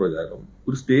ഗൈഡ് ലൈൻ പ്രകാരം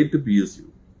ഒരു സ്റ്റേറ്റ് PSU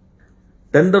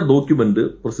ടെൻഡർ ഡോക്യുമെന്റ്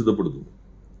പ്രസിദ്ധപ്പെടുത്തുന്നു.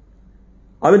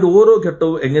 അതിന്റെ ഓരോ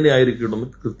ഘട്ടവും എങ്ങനെയായിരിക്കണമെന്ന്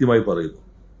കൃത്യമായി പറയുന്നു.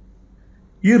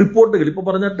 ഈ റിപ്പോർട്ടുകൾ ഇപ്പൊ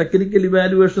പറഞ്ഞ ടെക്നിക്കൽ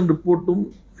ഇവാലുവേഷൻ റിപ്പോർട്ടും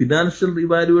ഫിനാൻഷ്യൽ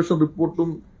ഇവാലുവേഷൻ റിപ്പോർട്ടും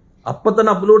അപ്പൊ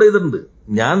തന്നെ അപ്ലോഡ് ചെയ്തിട്ടുണ്ട്.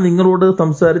 ഞാൻ നിങ്ങളോട്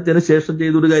സംസാരിച്ചതിന് ശേഷം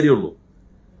ചെയ്തൊരു കാര്യമുള്ളൂ.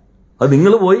 അത്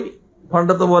നിങ്ങൾ പോയി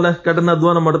പണ്ടത്തെ പോലെ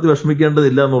കഠിനാധ്വാനം നടത്തി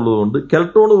വിഷമിക്കേണ്ടതില്ല എന്നുള്ളതുകൊണ്ട്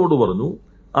കെൽട്രോണോട് പറഞ്ഞു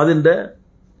അതിന്റെ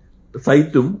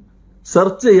സൈറ്റും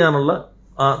സെർച്ച് ചെയ്യാനുള്ള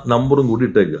ആ നമ്പറും കൂടി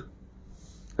ഇട്ടേക്കുക.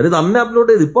 അതായത് അന്ന് അപ്ലോഡ്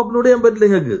ചെയ്ത് ഇപ്പൊ അപ്ലോഡ് ചെയ്യാൻ പറ്റില്ല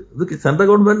നിങ്ങൾക്ക്. ഇത് സെൻട്രൽ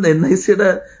ഗവൺമെന്റ് NICയുടെ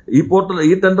ഈ പോർട്ടൽ,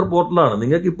 ഈ ടെൻഡർ പോർട്ടലാണ്.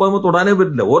 നിങ്ങൾക്ക് ഇപ്പൊ തൊടാനേ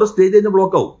പറ്റില്ല. ഓരോ സ്റ്റേജ് കഴിഞ്ഞ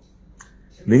ബ്ലോക്ക് ആവും.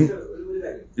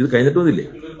 ഇത് കഴിഞ്ഞിട്ടൊന്നുമില്ലേ?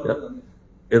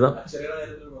 ഏതാ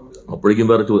അപ്പോഴേക്കും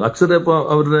വേറെ ചോദിച്ചു. അക്ഷര ഇപ്പൊ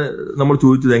അവരുടെ നമ്മൾ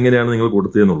ചോദിച്ചത് എങ്ങനെയാണ് നിങ്ങൾ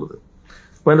കൊടുത്തതെന്നുള്ളത്.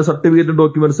 അപ്പൊ അതിന്റെ സർട്ടിഫിക്കറ്റ്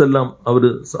ഡോക്യുമെന്റ്സ് എല്ലാം അത്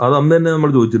അന്ന് തന്നെ നമ്മൾ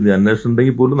ചോദിച്ചിരുന്നു. അന്വേഷണം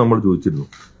ഉണ്ടെങ്കിൽ പോലും നമ്മൾ ചോദിച്ചിരുന്നു.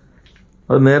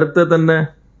 അത് നേരത്തെ തന്നെ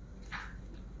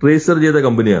ട്രേസർ ചെയ്ത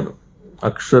കമ്പനിയാണ്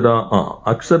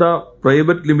അക്ഷര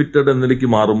പ്രൈവറ്റ് ലിമിറ്റഡ് എന്നതിലേക്ക്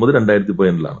മാറുന്നത്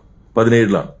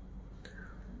 2017-ലാണ്.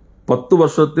 10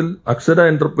 വർഷത്തിൽ അക്ഷര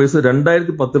എന്റർപ്രൈസ്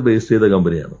 2010 രജിസ്റ്റർ ചെയ്ത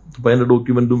കമ്പനിയാണ്. അപ്പൊ അതിന്റെ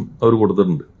ഡോക്യുമെന്റും അവർ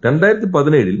കൊടുത്തിട്ടുണ്ട്.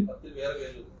 2017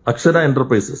 അക്ഷര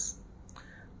എന്റർപ്രൈസസ്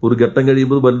ഒരു ഘട്ടം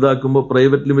കഴിയുമ്പോൾ വലുതാക്കുമ്പോൾ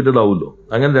പ്രൈവറ്റ് ലിമിറ്റഡ് ആവുമല്ലോ.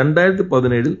 അങ്ങനെ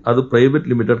 2017 അത് പ്രൈവറ്റ്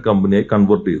ലിമിറ്റഡ് കമ്പനിയായി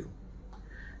കൺവേർട്ട് ചെയ്തു.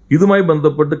 ഇതുമായി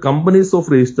ബന്ധപ്പെട്ട് കമ്പനീസ് ഓഫ്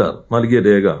രജിസ്ട്രാർ നൽകിയ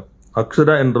രേഖ അക്ഷര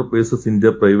enterprises India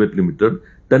private limited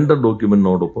tender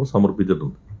ഡോക്യുമെന്റിനോടൊപ്പം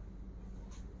സമർപ്പിച്ചിട്ടുണ്ട്.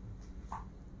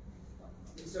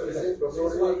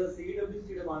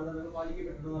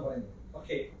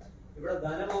 പക്ഷേ ഇവിടെ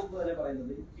ധനവകുപ്പ് തന്നെ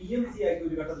പറയുന്നത് PMC ആക്കി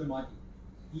ഒരു ഘട്ടത്തിൽ മാറ്റി.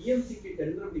 PMCക്ക്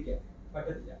ടെൻഡർ പിടിക്കാൻ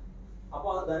പറ്റത്തില്ല. അപ്പൊ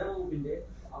ആ ധനവകുപ്പിന്റെ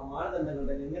ആ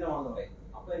മാനദണ്ഡങ്ങളുടെ എങ്ങനെയാണെന്ന് പറയും.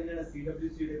 അപ്പൊ എങ്ങനെയാണ്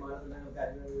CWCയുടെ മാനദണ്ഡങ്ങൾക്ക്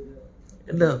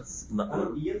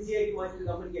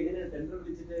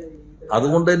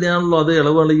അതുകൊണ്ട് തന്നെയാണല്ലോ അത്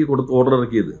ഇളവുകളി കൊടുത്ത് ഓർഡർ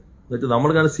ഇറക്കിയത്. എന്നുവെച്ചാൽ നമ്മൾ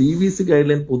കാണുന്ന CVC ഗൈഡ്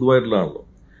ലൈൻ പൊതുവായിട്ടുള്ളതാണല്ലോ.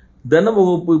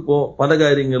 ധനവകുപ്പ് ഇപ്പോ പല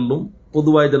കാര്യങ്ങളിലും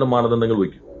പൊതുവായ ചില മാനദണ്ഡങ്ങൾ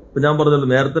വയ്ക്കും. ഇപ്പൊ ഞാൻ പറഞ്ഞല്ലോ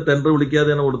നേരത്തെ ടെൻഡർ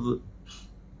വിളിക്കാതെയാണ് കൊടുത്തത്.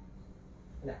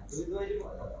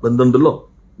 ബന്ധമുണ്ടല്ലോ,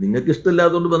 നിങ്ങൾക്ക്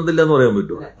ഇഷ്ടമില്ലാത്തതുകൊണ്ട് ബന്ധമില്ല എന്ന് പറയാൻ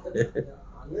പറ്റുമോ?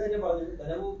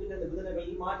 ധനവകുപ്പിന്റെ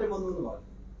നിബന്ധനകളിൽ മാറ്റം വന്നു എന്ന് പറഞ്ഞു.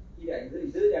 ഈ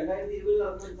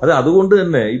അതെ, അതുകൊണ്ട്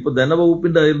തന്നെ ഇപ്പൊ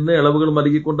ധനവകുപ്പിന്റെ അതിൽ നിന്ന് ഇളവുകൾ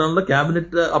നൽകിക്കൊണ്ടാണല്ലോ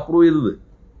ക്യാബിനറ്റ് അപ്രൂവ് ചെയ്തത്.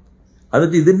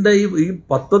 എന്നിട്ട് ഇതിന്റെ ഈ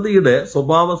പദ്ധതിയുടെ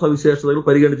സ്വഭാവ സവിശേഷതകൾ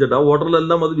പരിഗണിച്ചിട്ട് ആ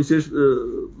ഓർഡറിലെല്ലാം അത്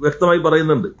വ്യക്തമായി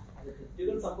പറയുന്നുണ്ട്.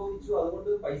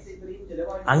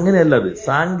 അങ്ങനെയല്ല, അത്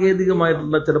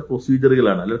സാങ്കേതികമായിട്ടുള്ള ചില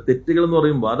പ്രൊസീജിയറുകളാണ്. അല്ല, തെറ്റുകൾ എന്ന്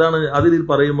പറയുമ്പോൾ അതാണ് അതിൽ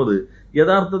പറയുന്നത്.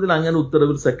 യഥാർത്ഥത്തിൽ അങ്ങനെ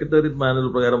ഉത്തരവിൽ സെക്രട്ടേറിയറ്റ് മാനുവൽ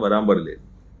പ്രകാരം വരാൻ പാടില്ലേ.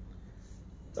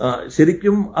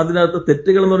 ശരിക്കും അതിനകത്ത്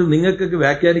തെറ്റുകൾ എന്ന് പറയുന്നത് നിങ്ങൾക്കൊക്കെ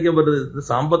വ്യാഖ്യാനിക്കാൻ പറ്റുന്നത്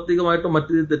സാമ്പത്തികമായിട്ടും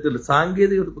മറ്റു തെറ്റല്ല,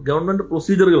 സാങ്കേതിക ഗവൺമെന്റ്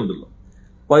പ്രൊസീജിയറുകൾ ഉണ്ടല്ലോ.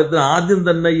 അപ്പൊ അതിന് ആദ്യം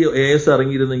തന്നെ ഈ AS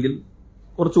ഇറങ്ങിയിരുന്നെങ്കിൽ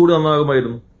കുറച്ചുകൂടി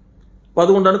നന്നാകുമായിരുന്നു. അപ്പൊ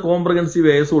അതുകൊണ്ടാണ് കോംപ്രഹെൻസീവ്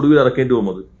AS ഒടുവിൽ ഇറക്കേണ്ടി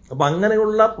പോകുന്നത്. അപ്പൊ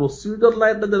അങ്ങനെയുള്ള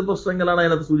പ്രൊസീജിയറലായിട്ടുള്ള ചില പ്രശ്നങ്ങളാണ്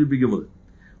അതിനകത്ത് സൂചിപ്പിക്കുന്നത്.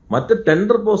 മറ്റ്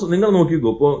ടെൻഡർ പ്രോസസ് നിങ്ങൾ നോക്കിക്കോ.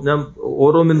 ഇപ്പോൾ ഞാൻ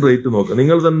ഓരോന്നിനും റേറ്റ് നോക്കാം.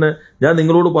 നിങ്ങൾ തന്നെ, ഞാൻ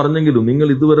നിങ്ങളോട് പറഞ്ഞെങ്കിലും നിങ്ങൾ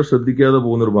ഇതുവരെ ശ്രദ്ധിക്കാതെ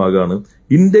പോകുന്നൊരു ഭാഗമാണ്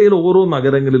ഇന്ത്യയിൽ ഓരോ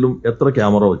നഗരങ്ങളിലും എത്ര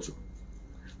ക്യാമറ വെച്ചു,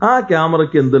 ആ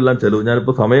ക്യാമറയ്ക്ക് എന്തെല്ലാം ചെലവ്.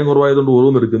 ഞാനിപ്പോൾ സമയം കുറവായതുകൊണ്ട്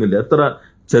ഓരോന്നും എടുക്കുന്നില്ല. എത്ര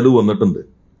ചെലവ് വന്നിട്ടുണ്ട്,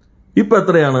 ഇപ്പൊ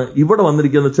എത്രയാണ് ഇവിടെ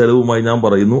വന്നിരിക്കുന്ന ചെലവുമായി ഞാൻ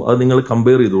പറയുന്നു. അത് നിങ്ങൾ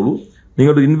കമ്പയർ ചെയ്തോളൂ.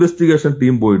 നിങ്ങളുടെ ഇൻവെസ്റ്റിഗേഷൻ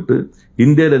ടീം പോയിട്ട്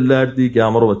ഇന്ത്യയിൽ എല്ലായിടത്തും ഈ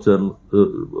ക്യാമറ വെച്ചാൽ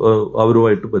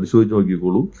അവരുമായിട്ട് പരിശോധിച്ച്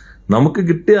നോക്കിക്കോളൂ. നമുക്ക്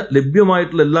കിട്ടിയ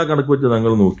ലഭ്യമായിട്ടുള്ള എല്ലാ കണക്ക് വെച്ച്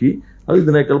ഞങ്ങൾ നോക്കി, അത്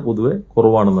ഇതിനേക്കാൾ പൊതുവെ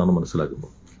കുറവാണെന്നാണ് മനസ്സിലാക്കുന്നത്.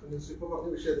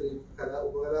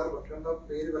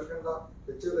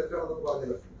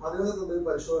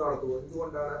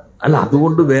 അല്ല,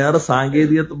 അതുകൊണ്ട് വേറെ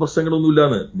സാങ്കേതിക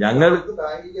പ്രശ്നങ്ങളൊന്നുമില്ലാന്ന് ഞങ്ങൾ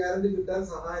കിട്ടാൻ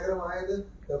സഹായകരമായത്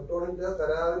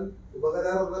കരാറിൽ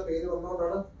ഉപകരാർ എന്ന പേര്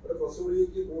വന്നുകൊണ്ടാണ് ഒരു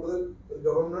പ്രൊസീഡിയർക്ക് കൂടുതൽ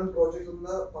ഗവൺമെന്റ് പ്രോജക്റ്റ് എന്ന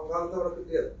പങ്കാളിത്തം അവിടെ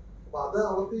കിട്ടിയത്. അപ്പൊ അത്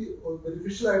അവർക്ക്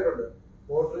ബെനിഫിഷ്യൽ ആയിട്ടുണ്ട്,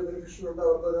 മോണിറ്ററി ബെനിഫിഷ്യൽ ഉണ്ട്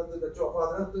അവർക്ക് അതിനകത്ത് വെച്ചു. അപ്പൊ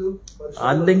അതിനകത്ത്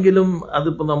അല്ലെങ്കിലും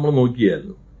അതിപ്പോ നമ്മൾ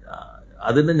നോക്കിയായിരുന്നു,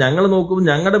 അതിന് ഞങ്ങൾ നോക്കുമ്പോൾ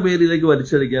ഞങ്ങളുടെ പേരിലേക്ക്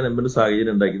വലിച്ചടിക്കാൻ എന്തെങ്കിലും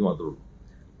സാഹചര്യം ഉണ്ടാക്കിയത് മാത്രമേ ഉള്ളൂ.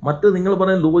 മറ്റ് നിങ്ങൾ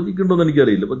പറയാൻ ലോജിക്ക് ഉണ്ടോന്ന്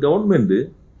എനിക്കറിയില്ല. ഇപ്പൊ ഗവൺമെന്റ്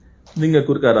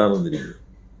നിങ്ങൾക്കൊരു കരാർ തന്നിരിക്കുന്നു,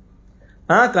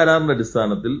 ആ കരാറിന്റെ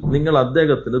അടിസ്ഥാനത്തിൽ നിങ്ങൾ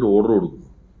അദ്ദേഹത്തിന് ഒരു ഓർഡർ കൊടുക്കുന്നു.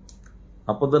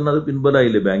 അപ്പൊ തന്നെ അത്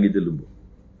പിൻബലമായില്ലേ ബാങ്കിൽ ചെല്ലുമ്പോൾ.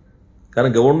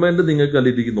 കാരണം ഗവൺമെന്റ് നിങ്ങൾക്ക്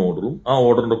കല്ലിരിക്കുന്ന ഓർഡറും ആ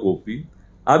ഓർഡറിന്റെ കോപ്പിയും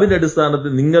അതിന്റെ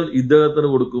അടിസ്ഥാനത്തിൽ നിങ്ങൾ ഇദ്ദേഹത്തിന്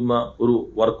കൊടുക്കുന്ന ഒരു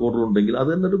വർക്ക് ഓർഡർ ഉണ്ടെങ്കിൽ അത്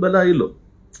തന്നെ ഒരു ബലമായില്ലോ.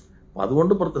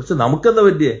 അതുകൊണ്ട് പക്ഷെ നമുക്കെന്താ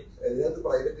പറ്റിയേ,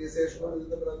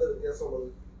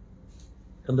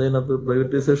 എന്താ ഇതിനകത്ത്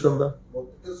പ്രൈവറ്റൈസേഷൻ എന്താ?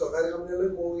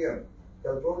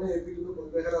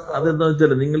 അതെന്താ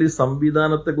വെച്ചാല് നിങ്ങൾ ഈ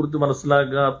സംവിധാനത്തെ കുറിച്ച്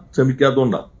മനസ്സിലാക്കാൻ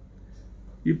ശ്രമിക്കാത്തോണ്ടാ.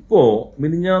 ഇപ്പോ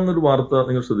മിനിഞ്ഞാന്നൊരു വാർത്ത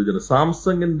നിങ്ങൾ ശ്രദ്ധിച്ചിട്ടുണ്ട്,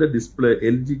 സാംസങ്ങിന്റെ ഡിസ്പ്ലേ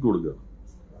LGക്ക് കൊടുക്കുക.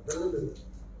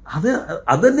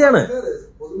 അത് തന്നെയാണ്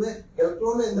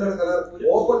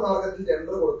ഓപ്പൺ മാർക്കറ്റിൽ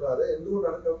ടെൻഡർ കൊടുക്കാതെ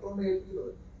എന്തുകൊണ്ടാണ് കെൽട്രോണിനെ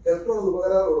ഏൽപ്പിക്കുന്നത്? കെൽട്രോൺ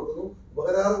ഉപകരാർ കൊടുക്കുന്നു,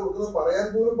 ഉപകരാർ കൊടുക്കുന്നത് പറയാൻ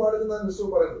പോലും പാടില്ലെന്നാണ് മിസ്റ്റർ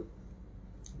പറയുന്നത്.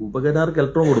 ഉപകരാർ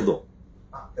കെൽട്രോൺ കൊടുത്തോ?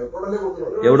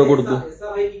 എവിടെ കൊടുത്തു?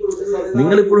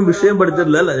 നിങ്ങളിപ്പോഴും വിഷയം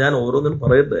പഠിച്ചിട്ടില്ല. അല്ല, ഞാൻ ഓരോന്നിനും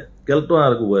പറയട്ടെ. കെൽട്രോൺ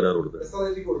ആർക്ക് ഉപകരാർ കൊടുത്തത്?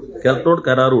 കെൽട്രോൺ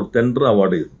കരാർ ടെൻഡർ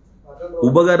അവാർഡ് ചെയ്തു.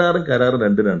 ഉപകരാറും കരാറും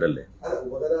രണ്ടും രണ്ടല്ലേ?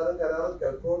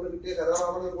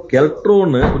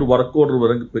 കെൽട്രോണ് ഒരു വർക്ക് ഓർഡർ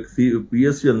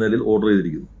PSU എന്നതിൽ ഓർഡർ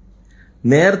ചെയ്തിരിക്കുന്നു.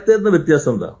 നേരത്തെ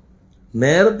വ്യത്യാസം എന്താ?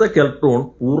 നേരത്തെ കെൽട്രോൺ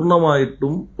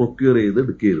പൂർണ്ണമായിട്ടും പ്രൊക്യൂർ ചെയ്ത്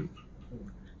എടുക്കുകയായിരുന്നു.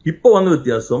 ഇപ്പൊ വന്ന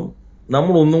വ്യത്യാസം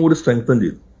നമ്മൾ ഒന്നും കൂടി സ്ട്രെങ്തൻ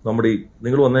ചെയ്തു. നമ്മുടെ ഈ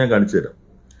നിങ്ങൾ വന്ന ഞാൻ കാണിച്ചു തരാം.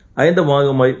 അതിന്റെ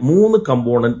ഭാഗമായി 3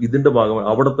 കമ്പോണന്റ് ഇതിന്റെ ഭാഗമായി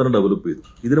അവിടെ തന്നെ ഡെവലപ്പ് ചെയ്തു.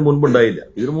 ഇതിന് മുൻപ് ഉണ്ടായില്ല.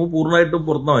 ഇതിന് മുമ്പ് പൂർണ്ണമായിട്ടും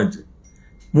പുറത്തുനിന്ന് വാങ്ങിച്ച്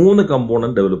 3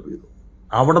 കമ്പോണന്റ് ഡെവലപ്പ് ചെയ്തു.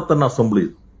 അവിടെ തന്നെ അസംബിൾ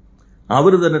ചെയ്തു.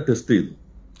 അവർ തന്നെ ടെസ്റ്റ് ചെയ്തു.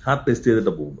 ആ ടെസ്റ്റ്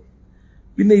ചെയ്തിട്ട് പോകുന്നു.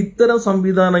 പിന്നെ ഇത്തരം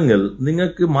സംവിധാനങ്ങൾ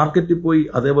നിങ്ങൾക്ക് മാർക്കറ്റിൽ പോയി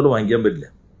അതേപോലെ വാങ്ങിക്കാൻ പറ്റില്ല.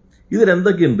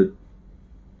 ഇതിലെന്തൊക്കെയുണ്ട്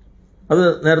അത്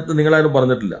നേരത്തെ നിങ്ങളാരും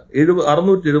പറഞ്ഞിട്ടില്ല.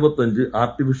 675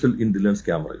 ആർട്ടിഫിഷ്യൽ ഇന്റലിജൻസ്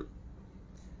ക്യാമറകൾ,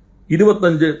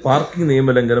 25 പാർക്കിംഗ്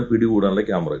നിയമലംഘനം പിടികൂടാനുള്ള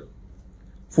ക്യാമറകൾ,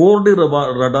 4D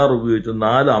റഡാർ ഉപയോഗിച്ച്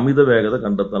 4 അമിത വേഗത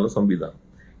കണ്ടെത്താനുള്ള സംവിധാനം.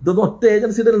 ഇതൊന്നും ഒറ്റ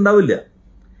ഏജൻസിയുടെ ഉണ്ടാവില്ല.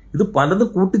 ഇത് പലതും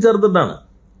കൂട്ടിച്ചേർത്തിട്ടാണ്.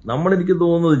 എനിക്ക്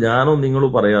തോന്നുന്നത് ഞാനോ നിങ്ങളോ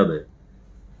പറയാതെ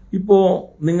ഇപ്പോ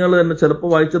നിങ്ങൾ തന്നെ ചിലപ്പോൾ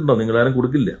വായിച്ചിട്ടുണ്ടോ, നിങ്ങളാരും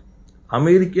കൊടുക്കില്ല.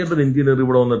 അമേരിക്കയുടെ ഒരു എഞ്ചിനീയർ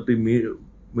ഇവിടെ വന്നിട്ട്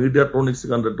മീഡിയാട്രോണിക്സ്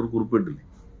കണ്ടിട്ട് ഒരു കുറിപ്പിട്ടില്ലേ?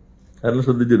 കാരണം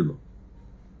ശ്രദ്ധിച്ചിരുന്നു.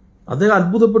 അദ്ദേഹം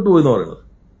അത്ഭുതപ്പെട്ടു പോയെന്ന് പറയുന്നത്.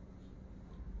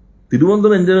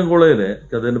 തിരുവനന്തപുരം എഞ്ചിനീയറിംഗ് കോളേജിലെ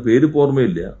അതിന്റെ പേര്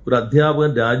ഓർമ്മയില്ല, ഒരു അധ്യാപകൻ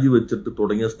രാജിവെച്ചിട്ട്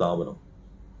തുടങ്ങിയ സ്ഥാപനം,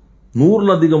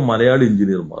 100-ലധികം മലയാളി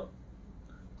എഞ്ചിനീയർമാർ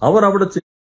അവർ അവിടെ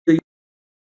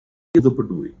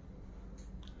ചെയ്യപ്പെട്ടു പോയി.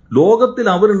 ലോകത്തിൽ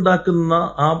അവരുണ്ടാക്കുന്ന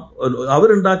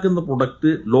പ്രൊഡക്റ്റ്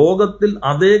ലോകത്തിൽ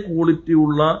അതേ ക്വാളിറ്റി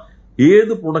ഉള്ള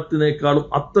ഏത് പ്രൊഡക്റ്റിനേക്കാളും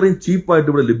അത്രയും ചീപ്പായിട്ട്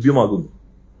ഇവിടെ ലഭ്യമാകുന്നു.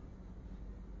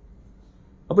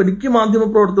 അപ്പൊ എനിക്ക്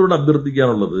മാധ്യമപ്രവർത്തകരോട്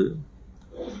അഭ്യർത്ഥിക്കാനുള്ളത്,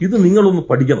 ഇത് നിങ്ങളൊന്ന്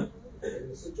പഠിക്കണം.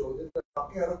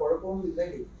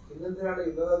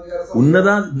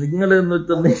 നിങ്ങൾ എന്ന്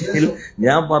വെച്ചിട്ടുണ്ടെങ്കിൽ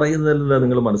ഞാൻ പറയുന്നതല്ല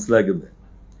നിങ്ങൾ മനസ്സിലാക്കുന്നത്.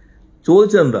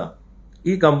 ചോദിച്ചെന്താ,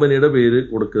 ഈ കമ്പനിയുടെ പേര്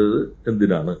കൊടുക്കുന്നത്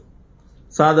എന്തിനാണ്?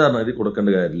 സാധാരണ ഇത് കൊടുക്കേണ്ട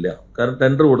കാര്യമില്ല. കാരണം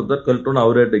ടെൻഡർ കൊടുത്താൽ കെൽട്രോൺ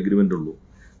അവരായിട്ട് എഗ്രിമെന്റ് ഉള്ളൂ.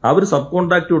 അവർ സബ്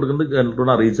കോൺട്രാക്ട് കൊടുക്കുന്നത്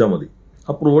കലക്ടറോട് അറിയിച്ചാൽ മതി.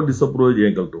 അപ്രൂവ് ഡിസപ്രൂവ്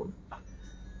ചെയ്യാൻ കലക്ടറോട്.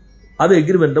 അത്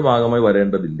എഗ്രിമെന്റ് ഭാഗമായി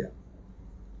വരേണ്ടതില്ല.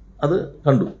 അത്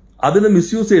കണ്ടു. അതിന്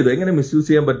മിസ്യൂസ് ചെയ്ത് എങ്ങനെ മിസ്യൂസ്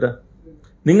ചെയ്യാൻ പറ്റാ?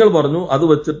 നിങ്ങൾ പറഞ്ഞു അത്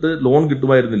വെച്ചിട്ട് ലോൺ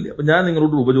കിട്ടുമായിരുന്നില്ല. അപ്പൊ ഞാൻ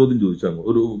നിങ്ങളോട് ഉപചോദ്യം ചോദിച്ചു,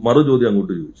 ഒരു മറുചോദ്യം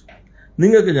അങ്ങോട്ട് ചോദിച്ചു.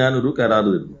 നിങ്ങൾക്ക് ഞാനൊരു കരാർ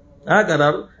തരുന്നു. ആ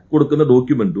കരാർ കൊടുക്കുന്ന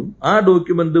ഡോക്യുമെന്റും ആ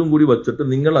ഡോക്യുമെന്റും കൂടി വെച്ചിട്ട്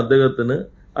നിങ്ങൾ അദ്ദേഹത്തിന്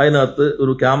അതിനകത്ത്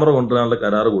ഒരു ക്യാമറ കൊണ്ടുവരാനുള്ള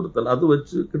കരാർ കൊടുത്താൽ അത്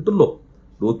വെച്ച് കിട്ടുമല്ലോ,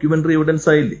 ഡോക്യുമെന്ററി എവിഡൻസ്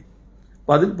ആയില്ലേ.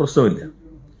 അപ്പൊ അതിൽ പ്രശ്നമില്ല.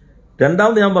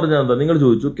 രണ്ടാമത് ഞാൻ പറഞ്ഞത് എന്താ, നിങ്ങൾ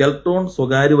ചോദിച്ചു കെൽട്രോൺ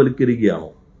സ്വകാര്യവൽക്കരിക്കുകയാണോ.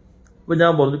 അപ്പൊ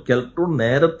ഞാൻ പറഞ്ഞു കെൽട്രോൺ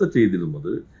നേരത്തെ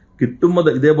ചെയ്തിരുന്നത് കിട്ടുന്നത്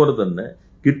ഇതേപോലെ തന്നെ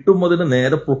കിട്ടുന്നതിന്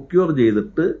നേരെ പ്രൊക്യൂർ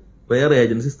ചെയ്തിട്ട് വേറെ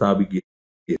ഏജൻസി സ്ഥാപിക്കുക.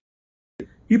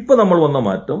 ഇപ്പൊ നമ്മൾ വന്ന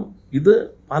മാറ്റം ഇത്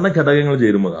പല ഘടകങ്ങൾ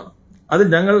ചേരുന്നതാണ്. അതിൽ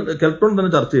ഞങ്ങൾ കെൽട്രോൺ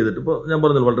തന്നെ ചർച്ച ചെയ്തിട്ട് ഇപ്പോൾ ഞാൻ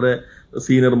പറഞ്ഞത് വളരെ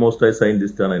സീനിയർ മോസ്റ്റായ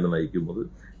സയന്റിസ്റ്റാണ് അതിനെ നയിക്കുന്നത്.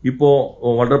 ഇപ്പോ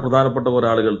വളരെ പ്രധാനപ്പെട്ട കുറെ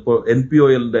ആളുകൾ, ഇപ്പോൾ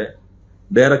NPOLന്റെ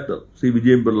ഡയറക്ടർ ശ്രീ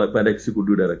വിജയൻ പിള്ള ഇപ്പൊ അതിന്റെ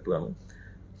എക്സിക്യൂട്ടീവ് ഡയറക്ടറാണ്.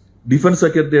 ഡിഫൻസ്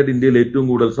സെക്രട്ടറി ആയിട്ട് ഇന്ത്യയിൽ ഏറ്റവും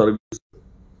കൂടുതൽ സർവീസ്.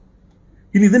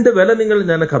 ഇനി ഇതിന്റെ വില നിങ്ങൾ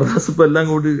ഞാൻ കടലാസ് ഇപ്പൊ എല്ലാം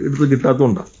കൂടി എടുത്ത്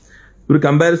കിട്ടാത്തതുകൊണ്ടാണ് ഒരു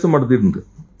കമ്പാരിസൺ നടത്തിയിട്ടുണ്ട്.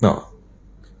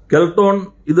 കെൽട്രോൺ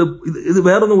ഇത്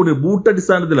വേറൊന്നും കൂടി ബൂട്ട്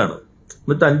അടിസ്ഥാനത്തിലാണ്.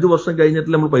 എന്നിട്ട് 5 വർഷം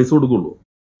കഴിഞ്ഞിട്ട് നമ്മൾ പൈസ കൊടുക്കുള്ളൂ.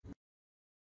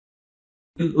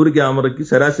 ഒരു ക്യാമറയ്ക്ക്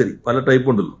ശരാശരി പല ടൈപ്പ്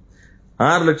ഉണ്ടല്ലോ,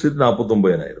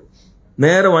 6,49,000.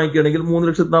 നേരെ വാങ്ങിക്കുകയാണെങ്കിൽ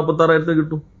 3,46,000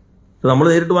 കിട്ടും. നമ്മൾ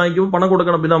നേരിട്ട് വാങ്ങിക്കുമ്പോൾ പണം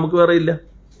കൊടുക്കണം, പിന്നെ നമുക്ക് വേറെ ഇല്ല.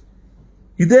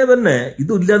 ഇതേ തന്നെ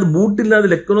ഇതില്ലാതെ ബൂട്ടില്ലാതെ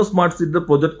ലെക്കനോ സ്മാർട്ട് സിറ്റിയുടെ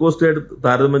പ്രൊജക്ട് കോസ്റ്റ് ആയിട്ട്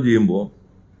താരതമ്യം ചെയ്യുമ്പോൾ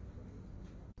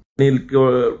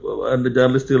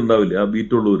ജേർണലിസ്റ്റുകൾ ഉണ്ടാവില്ലേ, ആ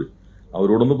ബീറ്റുള്ളവർ,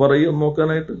 അവരോടൊന്ന് പറയുക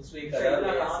നോക്കാനായിട്ട്.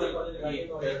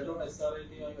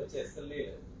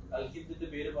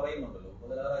 പേര് പറയുന്നുണ്ടല്ലോ,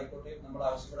 മുതലാറായിക്കോട്ടെ നമ്മൾ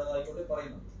ആവശ്യപ്പെടാതായിക്കോട്ടെ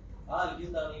പറയുന്നുണ്ട്. ആ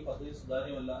അൽഹിന്ദാണ് ഈ പദ്ധതി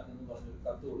സുതാര്യമല്ല എന്ന് പറഞ്ഞൊരു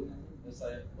കത്ത് കൊടുക്കുന്നത്.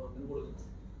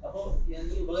 അപ്പോ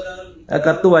ആ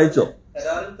കത്ത് വായിച്ചോ?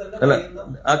 കരാറിൽ തന്നെ അല്ല,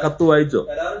 ആ കത്ത് വായിച്ചോ?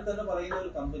 കരാറിൽ തന്നെ പറയുന്ന ഒരു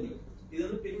കമ്പനി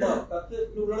ഇതൊന്ന് പിന്മാറും.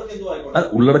 കത്തിന്റെ ഉള്ളടക്കം എന്തു ആയിക്കോട്ടെ,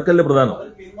 ഉള്ളടക്കല്ലേ പ്രധാനം. അവർ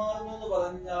പിന്മാറുമെന്ന്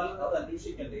പറഞ്ഞാൽ അത്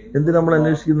അന്വേഷിക്കണ്ടേ? എന്ത് നമ്മൾ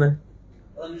അന്വേഷിക്കുന്നത്?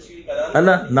 അത് അന്വേഷിക്കും. അല്ല,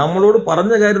 നമ്മളോട്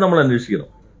പറഞ്ഞ കാര്യം നമ്മൾ അന്വേഷിക്കണം.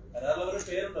 കരാറിൽ അവരുടെ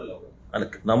പേരുണ്ടല്ലോ. അല്ല,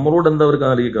 നമ്മളോട് എന്താ അവർക്ക്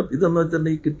നൽകിയ കത്ത്? ഇതെന്ന്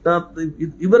വെച്ചിട്ടുണ്ടെങ്കിൽ കിട്ടാത്ത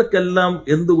ഇവർക്കെല്ലാം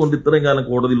എന്തുകൊണ്ട് ഇത്രയും കാലം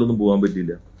കോടതിയിലൊന്നും പോകാൻ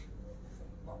പറ്റിയില്ല?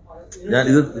 ഞാൻ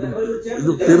ഇത്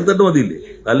തീർത്തിട്ട് മതിയില്ലേ?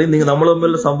 അല്ലെങ്കിൽ നിങ്ങൾ നമ്മൾ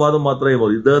തമ്മിലുള്ള സംവാദം മാത്രമേ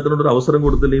മതി. ഇദ്ദേഹത്തിനോട് ഒരു അവസരം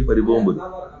കൊടുത്തില്ലെങ്കിൽ പരിഭവം വരും.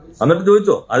 എന്നിട്ട്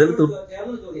ചോദിച്ചോ,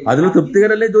 അതിൽ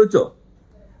തൃപ്തികരല്ലേ ചോദിച്ചോ?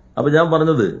 അപ്പൊ ഞാൻ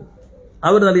പറഞ്ഞത്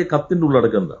അവർ നൽകിയ കത്തിന്റെ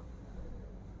ഉള്ളടക്കം എന്താ?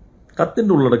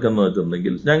 കത്തിന്റെ ഉള്ളടക്കം എന്ന്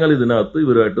വെച്ചിട്ടുണ്ടെങ്കിൽ ഞങ്ങൾ ഇതിനകത്ത്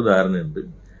ഇവരുമായിട്ട് ധാരണയുണ്ട്,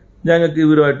 ഞങ്ങൾക്ക്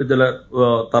ഇവരുമായിട്ട് ചില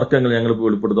തർക്കങ്ങൾ ഞങ്ങൾ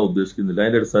വെളിപ്പെടുത്താൻ ഉദ്ദേശിക്കുന്നില്ല,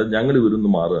 അതിന്റെ അടിസ്ഥാനത്തിൽ ഞങ്ങൾ ഇവരൊന്ന്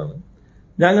മാറുകയാണ്,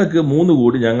 ഞങ്ങൾക്ക് 3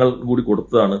 കോടി ഞങ്ങൾ കൂടി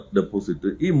കൊടുത്തതാണ് ഡെപ്പോസിറ്റ്,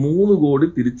 ഈ 3 കോടി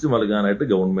തിരിച്ചു നൽകാനായിട്ട്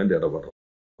ഗവൺമെന്റ് ഇടപെടണം.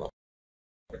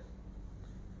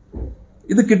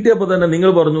 ഇത് കിട്ടിയപ്പോൾ തന്നെ നിങ്ങൾ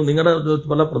പറഞ്ഞു, നിങ്ങളുടെ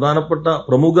പല പ്രധാനപ്പെട്ട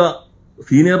പ്രമുഖ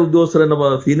സീനിയർ ഉദ്യോഗസ്ഥർ തന്നെ,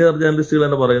 സീനിയർ ജേർണലിസ്റ്റുകൾ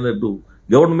തന്നെ പറയുന്നിട്ടു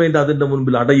ഗവൺമെന്റ് അതിന്റെ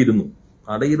മുൻപിൽ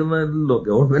അടയിരുന്നല്ലോ.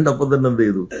 ഗവൺമെന്റ് അപ്പം തന്നെ എന്ത്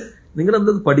ചെയ്തു?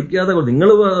 നിങ്ങളെന്ത് പഠിക്കാതെ, നിങ്ങൾ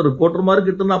റിപ്പോർട്ടർമാർ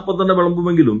കിട്ടുന്ന അപ്പം തന്നെ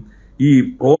വിളമ്പുമെങ്കിലും ഈ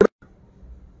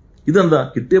ഇതെന്താ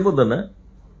കിട്ടിയപ്പോൾ തന്നെ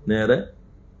നേരെ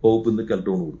വകുപ്പിന്ന്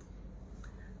കെൽട്രോൺ കൊടുത്തു.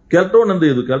 കെൽട്രോൺ എന്ത്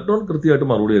ചെയ്തു? കെൽട്രോൺ കൃത്യമായിട്ട്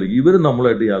മറുപടി അറിയിക്കും, ഇവർ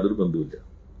നമ്മളായിട്ട് യാതൊരു ബന്ധവുമില്ല,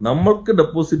 നമ്മൾക്ക്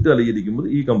ഡെപ്പോസിറ്റ് നൽകിയിരിക്കുന്നത്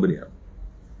ഈ കമ്പനിയാണ്,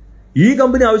 ഈ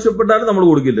കമ്പനി ആവശ്യപ്പെട്ടാലും നമ്മൾ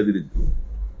കൊടുക്കില്ല തിരിച്ചു.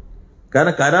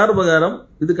 കാരണം കരാർ പ്രകാരം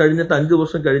ഇത് കഴിഞ്ഞിട്ട് 5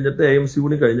 വർഷം കഴിഞ്ഞിട്ട് AMC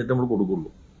കൂടി കഴിഞ്ഞിട്ട് നമ്മൾ കൊടുക്കുള്ളൂ.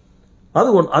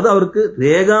 അതുകൊണ്ട് അത് അവർക്ക്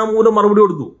രേഖാമൂലം മറുപടി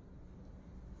കൊടുത്തു.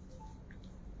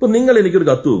 ഇപ്പൊ നിങ്ങൾ എനിക്കൊരു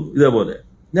കത്ത് തന്നു ഇതേപോലെ,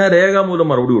 ഞാൻ രേഖാമൂലം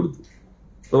മറുപടി കൊടുത്തു.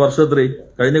 ഇപ്പൊ വർഷത്രേ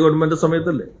കഴിഞ്ഞ ഗവൺമെന്റ്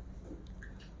സമയത്തല്ലേ?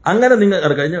 അങ്ങനെ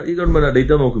നിങ്ങൾ കഴിഞ്ഞ ഈ ഗവൺമെന്റ്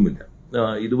ഡേറ്റ നോക്കുന്നില്ല,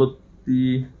 20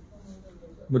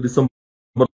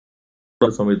 ഡിസംബർ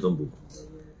സമയത്തൊന്നും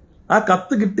ആ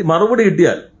കത്ത് കിട്ടി മറുപടി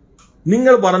കിട്ടിയാൽ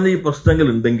നിങ്ങൾ പറഞ്ഞ ഈ പ്രശ്നങ്ങൾ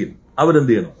ഉണ്ടെങ്കിൽ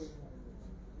അവരെന്ത് ചെയ്യണം?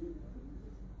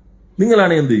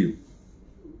 നിങ്ങളാണെങ്കിൽ എന്ത് ചെയ്യും?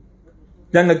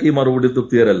 ഞങ്ങൾക്ക് ഈ മറുപടി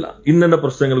തൃപ്തികരല്ല, ഇന്ന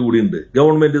പ്രശ്നങ്ങൾ കൂടിയുണ്ട്,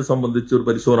 ഗവൺമെന്റ് സംബന്ധിച്ച് ഒരു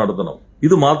പരിശോധന നടത്തണം,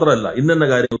 ഇത് മാത്രമല്ല ഇന്ന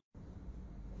കാര്യങ്ങൾ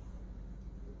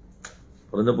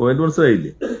പറഞ്ഞ പോയിന്റ്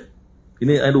മനസ്സിലായില്ലേ?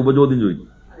 ഇനി അതിന്റെ ഉപചോദ്യം ചോദിക്കും.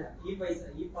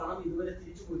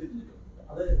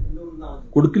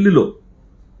 കൊടുക്കില്ലല്ലോ.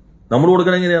 നമ്മൾ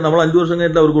കൊടുക്കണം എങ്ങനെയാ? നമ്മൾ 5 വർഷം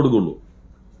കഴിഞ്ഞിട്ട് അവർക്ക് കൊടുക്കുള്ളൂ.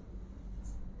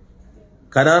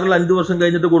 കരാറിൽ 5 വർഷം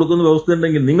കഴിഞ്ഞിട്ട് കൊടുക്കുന്ന വ്യവസ്ഥ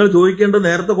ഉണ്ടെങ്കിൽ നിങ്ങൾ ചോദിക്കേണ്ടത്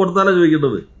നേരത്തെ കൊടുത്താലേ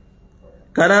ചോദിക്കേണ്ടത്.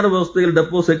 കരാർ വ്യവസ്ഥയിൽ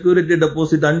സെക്യൂരിറ്റി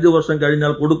ഡെപ്പോസിറ്റ് 5 വർഷം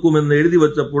കഴിഞ്ഞാൽ കൊടുക്കുമെന്ന് എഴുതി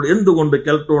വെച്ചപ്പോൾ എന്തുകൊണ്ട്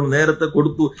കെൽട്രോൺ നേരത്തെ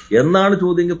കൊടുത്തു എന്നാണ്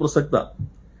ചോദ്യം പ്രസക്ത.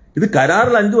 ഇത്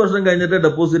കരാറിൽ 5 വർഷം കഴിഞ്ഞിട്ട്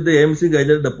ഡെപ്പോസിറ്റ് AMC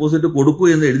കഴിഞ്ഞിട്ട് ഡെപ്പോസിറ്റ് കൊടുക്കൂ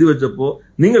എന്ന് എഴുതി വെച്ചപ്പോ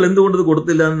നിങ്ങൾ എന്തുകൊണ്ട് ഇത്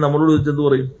കൊടുത്തില്ല എന്ന് നമ്മളോട് ചോദിച്ചെന്ത്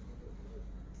പറയും?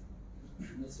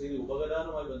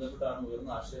 ഉപകരാറുമായി ബന്ധപ്പെട്ടാണ്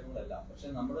ഉയർന്ന ആശയങ്ങളല്ല, പക്ഷെ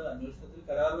നമ്മുടെ അന്വേഷണത്തിൽ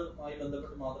കരാറുമായി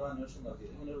ബന്ധപ്പെട്ട് മാത്രം അന്വേഷണം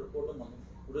നടത്തിയത്. ഇങ്ങനെ ഒരു റിപ്പോർട്ടും വന്നു,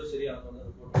 കൂടുതൽ ശരിയാണെന്ന്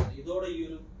റിപ്പോർട്ട് വന്നു. ഇതോടെ ഈ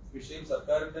ഒരു വിഷയം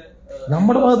സർക്കാരിന്റെ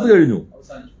നമ്മുടെ ഭാഗത്ത് കഴിഞ്ഞു.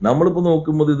 നമ്മളിപ്പോ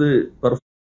നോക്കുമ്പോൾ ഇത്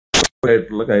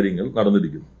ആയിട്ടുള്ള കാര്യങ്ങൾ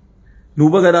നടന്നിരിക്കുന്നു.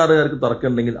 ഉപകരാറുകാർക്ക്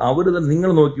തർക്കമുണ്ടെങ്കിൽ അവർ തന്നെ നിങ്ങൾ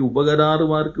നോക്കി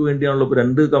ഉപകരാറുമാർക്ക് വേണ്ടിയാണല്ലോ ഇപ്പൊ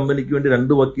 2 കമ്പനിക്ക് വേണ്ടി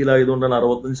 2 വക്കീലായതുകൊണ്ടാണ്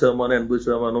 65%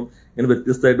 80% ഇങ്ങനെ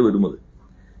വ്യത്യസ്തമായിട്ട് വരുന്നത്.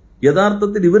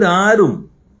 യഥാർത്ഥത്തിൽ ഇവരാരും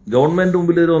ഗവൺമെന്റ്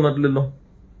മുമ്പിൽ ഇത് വന്നിട്ടില്ലല്ലോ.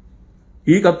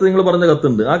 ഈ കത്ത് നിങ്ങൾ പറഞ്ഞ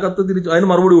കത്തുണ്ട്, ആ കത്ത് തിരിച്ചു അതിന്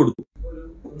മറുപടി കൊടുത്തു.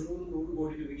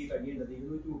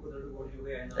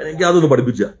 എനിക്ക് അതൊന്ന്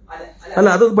പഠിപ്പിച്ച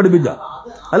അതൊന്ന് പഠിപ്പിച്ച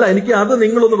എനിക്ക് അത്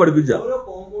നിങ്ങളൊന്ന് പഠിപ്പിച്ച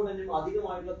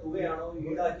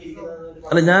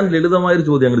ഞാൻ ലളിതമായൊരു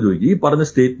ചോദ്യം അങ്ങോട്ട് ചോദിക്കും. ഈ പറഞ്ഞ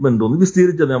സ്റ്റേറ്റ്മെന്റ് ഒന്ന്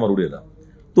വിസ്തീരിച്ചത് ഞാൻ മറുപടി തരാം.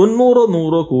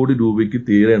 90-100 കോടി രൂപയ്ക്ക്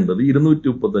തീരേണ്ടത്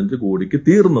 235 കോടിക്ക്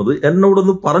തീർന്നത്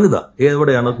എന്നോടൊന്ന് പറഞ്ഞതാ.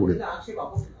 എവിടെയാണ് കൂടി?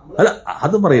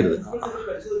 അത് പറയരുത്.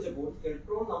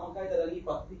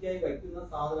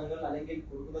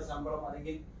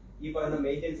 ഈ പറയുന്ന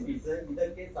മെയിൻ്റെനൻസ് ഫീസ്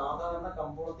ഇതൊക്കെ സാധാരണ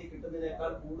കമ്പോളത്തിൽ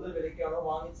കിട്ടുന്നതിനേക്കാൾ കൂടുതൽ വിലയ്ക്കാണോ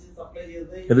വാങ്ങിച്ച് സപ്ലൈ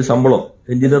ചെയ്തത്? ഇത് ശമ്പളം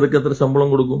എഞ്ചിനീയർക്ക് എത്ര ശമ്പളം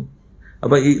കൊടുക്കും?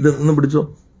 അപ്പൊ ഇതൊന്ന് പിടിച്ചോ,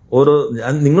 ഓരോ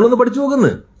നിങ്ങളൊന്ന് പഠിച്ചു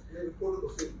നോക്കുന്നത്.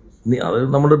 അത്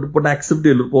നമ്മുടെ റിപ്പോർട്ട് ആക്സെപ്റ്റ്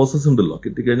ചെയ്യല്ലോ, പ്രോസസ് ഉണ്ടല്ലോ.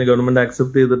 കിട്ടിക്കഴിഞ്ഞാൽ ഗവൺമെന്റ്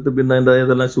ആക്സെപ്റ്റ് ചെയ്തിട്ട് പിന്നെ അതിന്റെ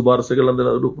ഏതെല്ലാം ശുപാർശകൾ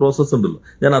എന്തെല്ലാം ഒരു പ്രോസസ് ഉണ്ടല്ലോ.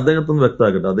 ഞാൻ അദ്ദേഹത്തൊന്ന്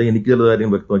വ്യക്തമാക്കട്ടെ, അദ്ദേഹം എനിക്ക് ചില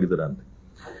കാര്യം വ്യക്തമാക്കി തരാനുണ്ട്.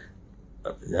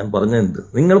 ഞാൻ പറഞ്ഞത്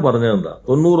നിങ്ങൾ പറഞ്ഞതെന്താ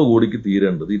 90 കോടിക്ക്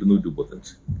തീരേണ്ടത്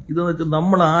 235. ഇതെന്ന് വെച്ചാൽ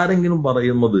നമ്മൾ ആരെങ്കിലും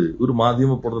പറയുന്നത് ഒരു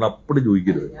മാധ്യമ പ്രവർത്തനം അപ്പടി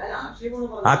ചോദിക്കരുത്.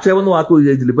 ആക്ഷേപം വാക്ക്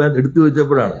വിജയിച്ചില്ല. ഇപ്പൊ എടുത്തു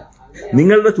ചോദിച്ചപ്പോഴാണ്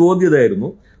നിങ്ങളുടെ ചോദ്യം ഇതായിരുന്നു.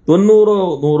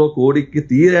 90-100 കോടിക്ക്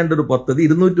തീരേണ്ട ഒരു പദ്ധതി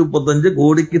 235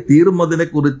 കോടിക്ക് തീരുന്നതിനെ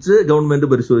കുറിച്ച് ഗവൺമെന്റ്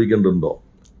പരിശോധിക്കേണ്ടതുണ്ടോ?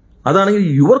 അതാണെങ്കിൽ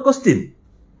your question.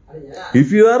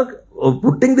 If you are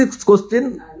putting this question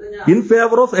in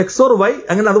favour of X or Y,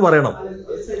 അങ്ങനെ അത് പറയണം.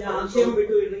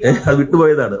 അത്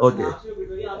വിട്ടുപോയതാണ്. ഓക്കെ,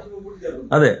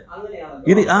 അതെ.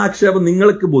 ഇനി ആ ആക്ഷേപം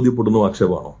നിങ്ങൾക്ക് ബോധ്യപ്പെടുന്നു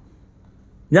ആക്ഷേപമാണോ?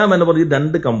 ഞാൻ തന്നെ പറഞ്ഞു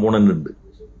 2 കമ്പോണന്റ് ഉണ്ട്.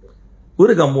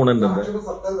 ഒരു കമ്പോണന്റ് ഉണ്ട്,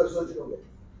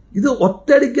 ഇത്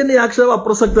ഒറ്റയടിക്ക് തന്നെ ആക്ഷേപം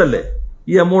അപ്രസക്തല്ലേ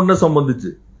ഈ എമൗണ്ടിനെ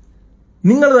സംബന്ധിച്ച്.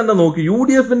 നിങ്ങൾ തന്നെ നോക്കി,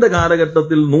 UDFന്റെ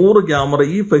കാലഘട്ടത്തിൽ 100 ക്യാമറ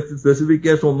ഈ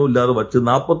സ്പെസിഫിക്കേഷൻ ഒന്നും ഇല്ലാതെ വച്ച്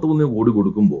 43 കോടി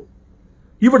കൊടുക്കുമ്പോൾ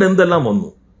ഇവിടെ എന്തെല്ലാം വന്നു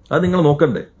അത് നിങ്ങൾ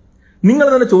നോക്കണ്ടേ? നിങ്ങൾ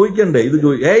തന്നെ ചോദിക്കണ്ടേ? ഇത്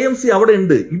AMC അവിടെ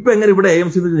ഉണ്ട്, ഇപ്പൊ എങ്ങനെ ഇവിടെ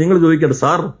AMC നിങ്ങൾ ചോദിക്കണ്ടേ?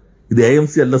 സാർ ഇത്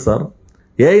AMC അല്ല സാർ.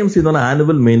 AMC എന്ന് പറഞ്ഞാൽ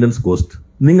ആനുവൽ മെയിൻ്റനൻസ് കോസ്റ്റ്.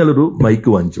 നിങ്ങളൊരു മൈക്ക്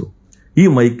വാങ്ങിച്ചു, ഈ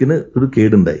മൈക്കിന് ഒരു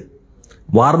കേടുണ്ടായി,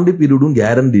 വാറണ്ടി പീരീഡും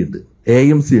ഗ്യാരണ്ടി ഉണ്ട്.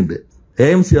 AMC ഉണ്ട്.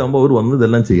 AMC ആകുമ്പോൾ അവർ വന്ന്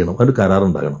ഇതെല്ലാം ചെയ്യണം, അതിന്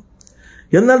കരാറുണ്ടാകണം.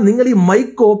 എന്നാൽ നിങ്ങൾ ഈ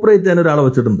മൈക്ക് ഓപ്പറേറ്റ് ചെയ്യാൻ ഒരാളെ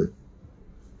വെച്ചിട്ടുണ്ട്.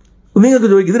 നിങ്ങൾക്ക്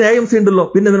ചോദിക്കും ഇതിന് AMC ഉണ്ടല്ലോ,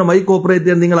 പിന്നെ ഇതിനെ മൈക്ക് ഓപ്പറേറ്റ്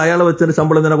ചെയ്യാൻ നിങ്ങൾ അയാളെ വെച്ചതിന്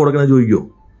ശമ്പളം തന്നെ കൊടുക്കണം ചോദിക്കോ?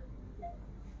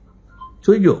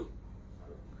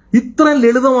 ഇത്രയും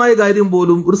ലളിതമായ കാര്യം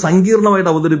പോലും ഒരു സങ്കീർണമായിട്ട്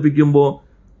അവതരിപ്പിക്കുമ്പോൾ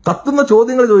കത്തുന്ന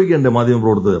ചോദ്യങ്ങൾ ചോദിക്കണ്ടേ മാധ്യമ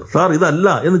പ്രവർത്തകർ? സാർ ഇതല്ല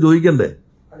എന്ന് ചോദിക്കണ്ടേ?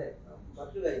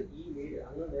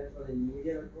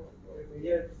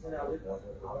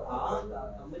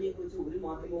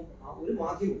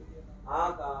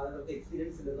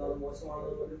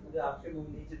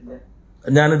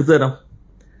 ഞാൻ എടുത്തു തരാം.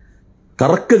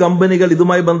 കറക്ക് കമ്പനികൾ,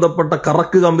 ഇതുമായി ബന്ധപ്പെട്ട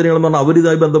കറക്ക് കമ്പനികൾ എന്ന് പറഞ്ഞാൽ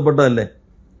അവരിതുമായി ബന്ധപ്പെട്ടതല്ലേ?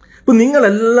 ഇപ്പൊ നിങ്ങൾ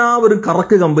എല്ലാവരും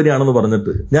കറക്ക് കമ്പനിയാണെന്ന്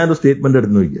പറഞ്ഞിട്ട് ഞാനൊരു സ്റ്റേറ്റ്മെന്റ്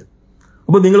എടുത്ത് നോക്കിയ,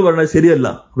 അപ്പൊ നിങ്ങൾ പറഞ്ഞത് ശരിയല്ല.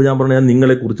 അപ്പൊ ഞാൻ പറഞ്ഞ ഞാൻ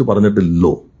നിങ്ങളെ കുറിച്ച്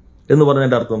പറഞ്ഞിട്ടില്ലല്ലോ എന്ന്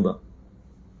പറഞ്ഞതിന്റെ അർത്ഥം എന്താ?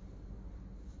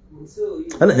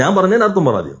 അല്ല, ഞാൻ പറഞ്ഞതിന്റെ അർത്ഥം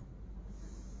പറയാതെയോ?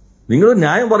 നിങ്ങൾ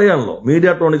ന്യായം പറയാണല്ലോ.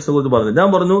 മീഡിയാട്രോണിക്സിനെ കുറിച്ച് പറഞ്ഞു, ഞാൻ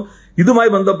പറഞ്ഞു ഇതുമായി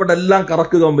ബന്ധപ്പെട്ട എല്ലാം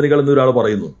കറക്ക് കമ്പനികൾ എന്ന് ഒരാൾ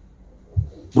പറയുന്നു.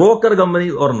 ബ്രോക്കർ കമ്പനി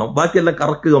ഒരെണ്ണം, ബാക്കിയെല്ലാം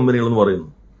കറക്ക് കമ്പനികൾ എന്ന് പറയുന്നു.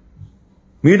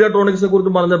 മീഡിയാട്രോണിക്സിനെ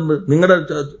കുറിച്ച് പറഞ്ഞിട്ടുണ്ട്, നിങ്ങളുടെ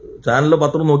ചാനലിലെ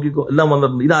പത്രം നോക്കിക്കോ, എല്ലാം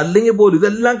വന്നിട്ടുണ്ട്. ഇത് അല്ലെങ്കിൽ പോലും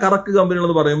ഇതെല്ലാം കറക്ക് കമ്പനികൾ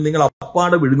എന്ന് പറയുമ്പോൾ നിങ്ങൾ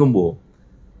അപ്പാടെ വിഴുങ്ങുമ്പോ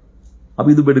അപ്പൊ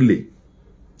ഇത് പെടില്ലേ?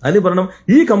 അതിന് പറയണം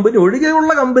ഈ കമ്പനി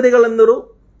ഒഴികെയുള്ള കമ്പനികൾ എന്നൊരു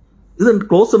ഇത്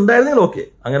ക്ലോസ് ഉണ്ടായിരുന്നെങ്കിൽ ഓക്കെ,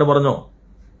 അങ്ങനെ പറഞ്ഞോ.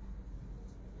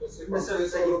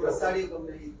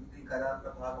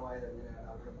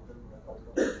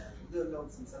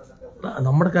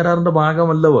 നമ്മുടെ കരാറിന്റെ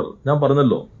ഭാഗമല്ലവർ, ഞാൻ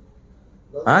പറഞ്ഞല്ലോ.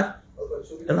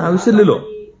 ആവശ്യമില്ലല്ലോ.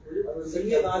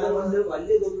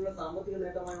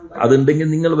 അതുണ്ടെങ്കിൽ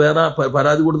നിങ്ങൾ വേറെ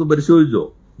പരാതി കൊടുത്ത് പരിശോധിച്ചോ.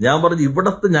 ഞാൻ പറഞ്ഞു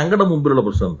ഇവിടത്തെ ഞങ്ങളുടെ മുമ്പിലുള്ള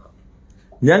പ്രശ്നം എന്താ?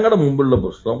 ഞങ്ങളുടെ മുമ്പിലുള്ള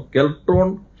പ്രശ്നം കെൽട്രോൺ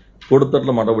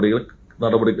കൊടുത്തിട്ടുള്ള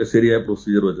നടപടികൾ ശരിയായ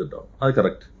പ്രൊസീജിയർ വെച്ചിട്ടാണ്, അത്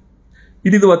കറക്റ്റ്.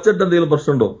 ഇനി ഇത് വച്ചിട്ട് എന്തെങ്കിലും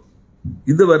പ്രശ്നമുണ്ടോ?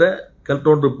 ഇതുവരെ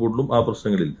കെൽട്രോൺ റിപ്പോർട്ടിലും ആ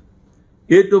പ്രശ്നങ്ങളില്ല.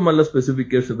 ഏറ്റവും നല്ല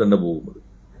സ്പെസിഫിക്കേഷൻ തന്നെ പോകുന്നത്.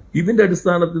 ഇതിന്റെ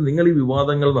അടിസ്ഥാനത്തിൽ നിങ്ങൾ ഈ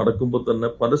വിവാദങ്ങൾ നടക്കുമ്പോൾ തന്നെ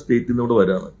പല സ്റ്റേറ്റിൽ നിന്ന് ഇവിടെ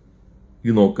വരാണ് ഈ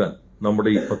നോക്കാൻ, നമ്മുടെ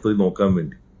ഈ പദ്ധതി നോക്കാൻ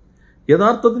വേണ്ടി.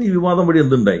 യഥാർത്ഥത്തിൽ ഈ വിവാദം വഴി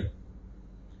എന്തുണ്ടായി?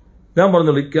 ഞാൻ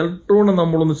പറഞ്ഞല്ലോ, ഈ കെൽട്രോണെ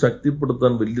നമ്മളൊന്ന്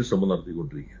ശക്തിപ്പെടുത്താൻ വലിയ ശ്രമം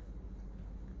നടത്തിക്കൊണ്ടിരിക്കുക.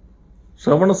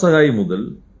 ശ്രവണ സഹായി മുതൽ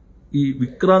ഈ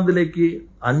വിക്രാന്തിലേക്ക്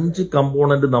 5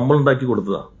 കമ്പോണന്റ് നമ്മൾ ഉണ്ടാക്കി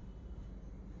കൊടുത്തതാ.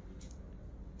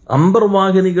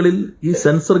 അന്തർവാഹിനികളിൽ ഈ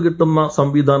സെൻസർ കിട്ടുന്ന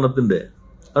സംവിധാനത്തിന്റെ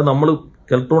അത് നമ്മൾ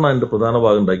കെൽട്രോൺ അതിന്റെ പ്രധാന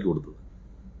ഭാഗം ഉണ്ടാക്കി കൊടുത്തത്.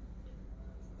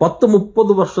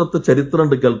 10-30 വർഷത്തെ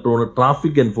ചരിത്രമുണ്ട് കെൽട്രോണ്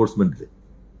ട്രാഫിക് എൻഫോഴ്സ്മെന്റിൽ.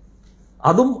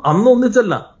 അതും അന്ന്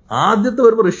ഒന്നിച്ചല്ല, ആദ്യത്തെ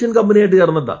വരുമ്പോൾ റഷ്യൻ കമ്പനിയായിട്ട്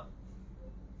ചേർന്നിട്ടാ.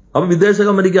 അപ്പൊ വിദേശ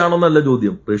കമ്പനിക്കാണോന്നല്ല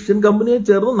ചോദ്യം, റഷ്യൻ കമ്പനിയെ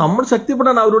ചേർന്ന് നമ്മൾ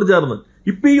ശക്തിപ്പെടാൻ അവരോട് ചേർന്ന്.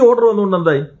 ഇപ്പൊ ഈ ഓർഡർ വന്നുകൊണ്ട്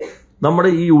എന്തായി, നമ്മുടെ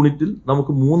ഈ യൂണിറ്റിൽ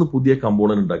നമുക്ക് 3 പുതിയ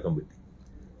കമ്പോണന്റ് ഉണ്ടാക്കാൻ പറ്റി.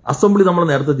 അസംബ്ലി നമ്മൾ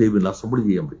നേരത്തെ ചെയ്യുന്നില്ല, അസംബ്ലി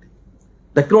ചെയ്യാൻ പറ്റി.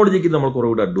 ടെക്നോളജിക്ക് നമ്മൾ കുറെ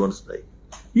കൂടി അഡ്വാൻസ്ഡ് ആയി.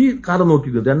 ഈ കാലം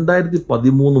നോക്കിക്കുന്നത്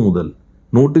 2013 മുതൽ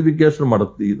നോട്ടിഫിക്കേഷൻ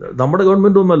നടത്തി, നമ്മുടെ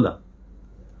ഗവൺമെന്റ് ഒന്നല്ല,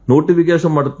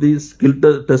 നോട്ടിഫിക്കേഷൻ നടത്തി സ്കിൽ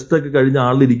ടെസ്റ്റ് ഒക്കെ കഴിഞ്ഞ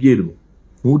ആളിരിക്കുകയായിരുന്നു.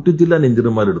 100 ചില്ലാൻ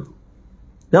എഞ്ചിനീയർമാരെടുത്തു.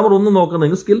 ഞാൻ പറഞ്ഞു നോക്കണം,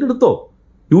 നിങ്ങൾ സ്കിൽ എടുത്തോ.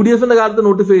 UDF കാലത്ത്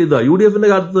നോട്ടിഫൈ ചെയ്ത, UDF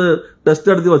കാലത്ത് ടെസ്റ്റ്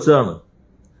നടത്തി വെച്ചതാണ്.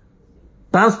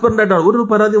 ട്രാൻസ്പെറന്റ് ആയിട്ടാണ്, ഒരു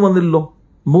പരാതി വന്നില്ലല്ലോ.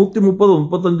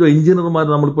 130-135 എഞ്ചിനീയർമാർ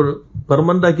നമ്മളിപ്പോൾ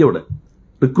പെർമനന്റ് ആക്കി അവിടെ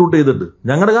റിക്രൂട്ട് ചെയ്തിട്ട്.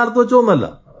 ഞങ്ങളുടെ കാലത്ത് വെച്ചോന്നല്ല,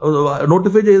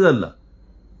 നോട്ടിഫൈ ചെയ്തതല്ല.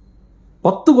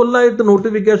 10 കൊല്ലമായിട്ട്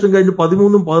നോട്ടിഫിക്കേഷൻ കഴിഞ്ഞ്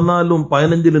 13, 14,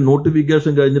 15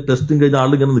 നോട്ടിഫിക്കേഷൻ കഴിഞ്ഞ് ടെസ്റ്റും കഴിഞ്ഞ്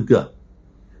ആളിങ്ങനെ നിൽക്കുക.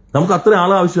 നമുക്ക് അത്ര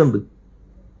ആളെ ആവശ്യമുണ്ട്.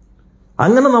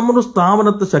 അങ്ങനെ നമ്മുടെ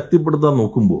സ്ഥാപനത്തെ ശക്തിപ്പെടുത്താൻ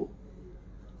നോക്കുമ്പോൾ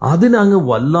അതിനങ്ങ്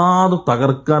വല്ലാതെ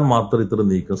തകർക്കാൻ മാത്രമേ ഇത്ര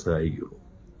നീക്കം സഹായിക്കുകയുള്ളൂ.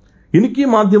 എനിക്ക് ഈ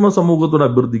മാധ്യമ സമൂഹത്തോട്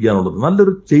അഭ്യർത്ഥിക്കാനുള്ളത്,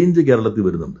 നല്ലൊരു ചേഞ്ച് കേരളത്തിൽ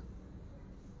വരുന്നുണ്ട്.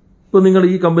 ഇപ്പൊ നിങ്ങൾ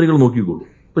ഈ കമ്പനികൾ നോക്കിക്കോളൂ.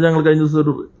 ഇപ്പൊ ഞങ്ങൾ കഴിഞ്ഞ ദിവസം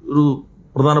ഒരു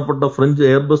പ്രധാനപ്പെട്ട ഫ്രഞ്ച്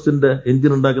എയർബസിന്റെ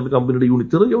എഞ്ചിൻ ഉണ്ടാക്കുന്ന കമ്പനിയുടെ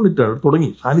യൂണിറ്റ്, ചെറിയ യൂണിറ്റാണ്, തുടങ്ങി,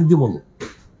 സാന്നിധ്യം വന്നു.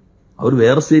 അവർ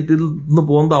വേറെ സ്റ്റേറ്റിൽ നിന്ന്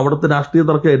പോകുമ്പോൾ അവിടുത്തെ രാഷ്ട്രീയ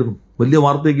തർക്കമായിരുന്നു, വലിയ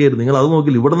വാർത്തയൊക്കെ ആയിരുന്നു. നിങ്ങൾ അത്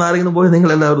നോക്കില്ല. ഇവിടെ നിന്ന് ആരെങ്കിലും പോയാൽ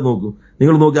നിങ്ങൾ എല്ലാവരും നോക്കും.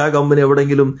 നിങ്ങൾ നോക്കി ആ കമ്പനി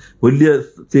എവിടെയെങ്കിലും വലിയ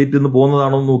സ്റ്റേറ്റിൽ നിന്ന്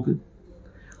പോകുന്നതാണോ എന്ന് നോക്ക്.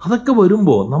 അതൊക്കെ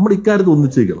വരുമ്പോൾ നമ്മൾ ഇക്കാര്യത്തിൽ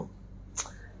ഒന്നിച്ചേക്കണം.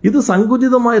 ഇത്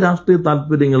സങ്കുചിതമായ രാഷ്ട്രീയ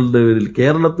താല്പര്യങ്ങളുടെ പേരിൽ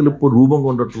കേരളത്തിൽ ഇപ്പോൾ രൂപം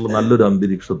കൊണ്ടിട്ടുള്ള നല്ലൊരു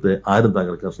അന്തരീക്ഷത്തെ ആരും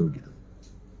തകർക്കാൻ ശ്രമിക്കരുത്.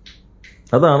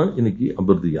 അതാണ് എനിക്ക്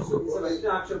അഭ്യർത്ഥിക്കാനുള്ളത്.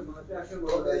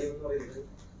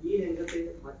 ഈ രംഗത്തെ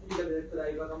മറ്റു ചില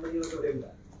വിദഗ്ധരായുള്ള കമ്പനികൾക്ക് ഇവിടെയുണ്ട്.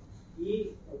 ഈ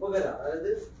ഉപകര,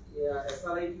 അതായത്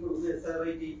SRIT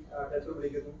ടെസ്റ്റ്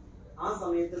വിളിക്കുന്നു. ആ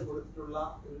സമയത്ത് കൊടുത്തിട്ടുള്ള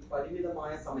ഒരു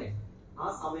പരിമിതമായ സമയം, ആ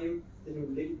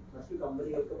സമയത്തിനുള്ളിൽ മറ്റു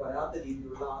കമ്പനികൾക്ക് വരാത്ത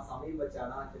രീതിയിലുള്ള ആ സമയം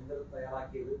വെച്ചാണ് ആ ടെൻഡർ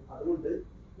തയ്യാറാക്കിയത്. അതുകൊണ്ട്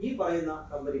ഈ പറയുന്ന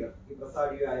കമ്പനികൾ, ഈ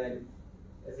പ്രസാഡിയോ ആയാലും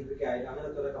SLK ആയാലും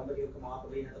അങ്ങനത്തെ കമ്പനികൾക്ക്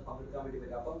മാത്രമേ ഇതിനകത്ത് പങ്കെടുക്കാൻ വേണ്ടി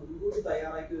വരിക. അപ്പൊ മുൻകൂട്ടി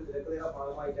തയ്യാറാക്കിയ ഒരു തിരക്കഥയുടെ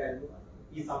ഭാഗമായിട്ടായിരുന്നു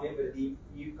ഈ സമയപരിധി,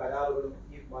 ഈ കരാറുകളും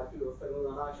ഈ മറ്റു വ്യവസ്ഥകളും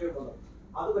എന്നാണ് ആക്ഷേപം വന്നത്.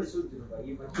 അത് പരിശോധിച്ചിട്ടുണ്ടോ?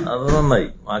 അത് നന്നായി,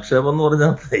 ആക്ഷേപം എന്ന്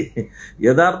പറഞ്ഞാൽ നന്നായി.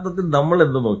 യഥാർത്ഥത്തിൽ നമ്മൾ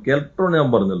എന്ത് നോക്കി, ഇലക്ട്രോൺ ഞാൻ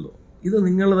പറഞ്ഞല്ലോ, ഇത്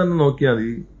നിങ്ങൾ തന്നെ നോക്കിയാൽ മതി.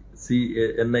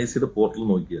 NICയുടെ പോർട്ടൽ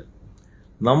നോക്കിയാൽ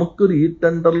നമുക്കൊരു ഈ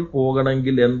ടെൻഡറിൽ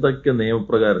പോകണമെങ്കിൽ എന്തൊക്കെ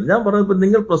നിയമപ്രകാരം, ഞാൻ പറഞ്ഞപ്പോൾ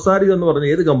നിങ്ങൾ പ്രസാരിയോ എന്ന് പറഞ്ഞ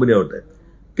ഏത് കമ്പനി ആവട്ടെ,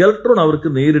 കെൽട്രോൺ അവർക്ക്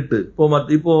നേരിട്ട്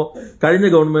ഇപ്പോ കഴിഞ്ഞ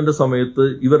ഗവൺമെന്റ് സമയത്ത്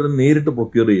ഇവരെ നേരിട്ട്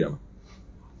പ്രൊക്യൂർ ചെയ്യാണ്.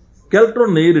 കെൽട്രോൺ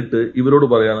നേരിട്ട് ഇവരോട്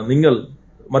പറയാണ്, നിങ്ങൾ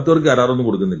മറ്റവർക്ക് കരാറൊന്നും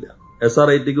കൊടുക്കുന്നില്ല,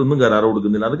 SRITക്ക് ഒന്നും കരാർ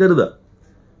കൊടുക്കുന്നില്ല, അത് കരുതാ.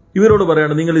 ഇവരോട്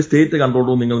പറയാണ്, നിങ്ങൾ ഈ സ്റ്റേറ്റ് കൺട്രോൾ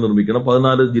റൂം നിങ്ങൾ നിർമ്മിക്കണം,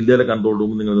 14 ജില്ലയിലെ കൺട്രോൾ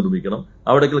റൂം നിങ്ങൾ നിർമ്മിക്കണം,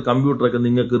 അവിടേക്കുള്ള കമ്പ്യൂട്ടറൊക്കെ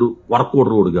നിങ്ങൾക്കൊരു വർക്ക്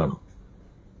ഓർഡർ കൊടുക്കുകയാണ്.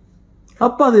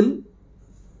 അപ്പൊ അതിൽ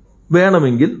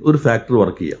വേണമെങ്കിൽ ഒരു ഫാക്ടറി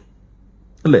വർക്ക് ചെയ്യാം,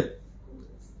 അല്ലേ?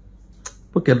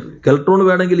 ഇപ്പൊ കെൽട്രോൺ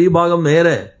വേണമെങ്കിൽ ഈ ഭാഗം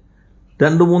നേരെ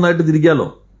 2-3 തിരിക്കാലോ.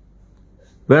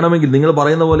 വേണമെങ്കിൽ നിങ്ങൾ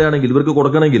പറയുന്ന പോലെയാണെങ്കിൽ ഇവർക്ക്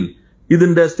കൊടുക്കണമെങ്കിൽ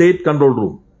ഇതിന്റെ സ്റ്റേറ്റ് കൺട്രോൾ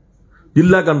റൂം,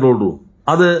 ജില്ലാ കൺട്രോൾ റൂം,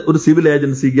 അത് ഒരു സിവിൽ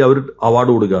ഏജൻസിക്ക് അവർ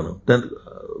അവാർഡ് കൊടുക്കുകയാണ്,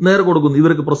 നേരെ കൊടുക്കുന്നു.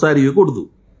 ഇവർക്ക് പ്രസാരിയോ കൊടുത്തു,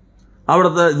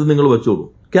 അവിടുത്തെ ഇത് നിങ്ങൾ വെച്ചോളൂ.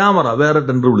 ക്യാമറ വേറെ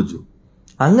ടെൻഡർ വിളിച്ചു.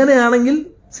 അങ്ങനെയാണെങ്കിൽ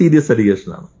സീരിയസ്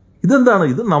അലിഗേഷനാണ്. ഇതെന്താണ്?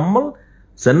 ഇത് നമ്മൾ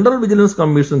central vigilance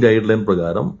commission guide line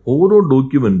പ്രകാരം ഓരോ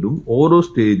ഡോക്യുമെന്റും ഓരോ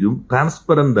സ്റ്റേജും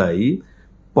ട്രാൻസ്പെറന്റ് ആയി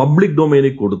പബ്ലിക്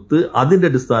ഡൊമൈനിൽ കൊടുത്ത് അതിന്റെ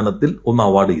അടിസ്ഥാനത്തിൽ ഒന്ന്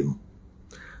അവാർഡ് ചെയ്യുന്നു.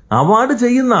 അവാർഡ്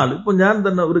ചെയ്യുന്ന ആൾ, ഇപ്പൊ ഞാൻ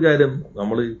തന്നെ ഒരു കാര്യം,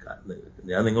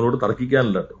 ഞാൻ നിങ്ങളോട്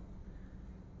തർക്കിക്കാനില്ല കേട്ടോ.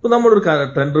 ഇപ്പൊ നമ്മളൊരു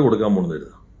ടെൻഡർ കൊടുക്കാൻ പോകുന്നത്,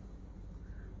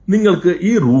 നിങ്ങൾക്ക്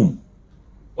ഈ റൂം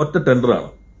ഒറ്റ ടെൻഡറാണ്.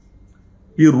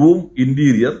 ഈ room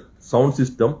interior, sound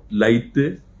system, light,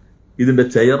 ഇതിന്റെ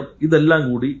ചെയർ, ഇതെല്ലാം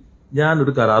കൂടി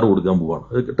ഞാനൊരു കരാർ കൊടുക്കാൻ പോവാണ്,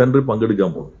 ടെൻഡറിൽ പങ്കെടുക്കാൻ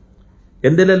പോകുന്നു.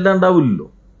 എൻ്റെ എല്ലാം ഉണ്ടാവില്ലല്ലോ.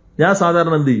 ഞാൻ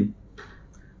സാധാരണ എന്ത് ചെയ്യും,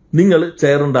 നിങ്ങൾ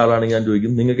ചെയറിൻ്റെ ആളാണെങ്കിൽ ഞാൻ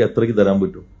ചോദിക്കും, നിങ്ങൾക്ക് എത്രയ്ക്ക് തരാൻ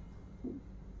പറ്റും?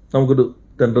 നമുക്കൊരു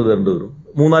ടെൻഡർ തരേണ്ടി വരും,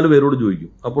 3-4 പേരോട്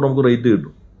ചോദിക്കും, അപ്പോൾ നമുക്ക് റേറ്റ്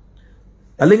കിട്ടും.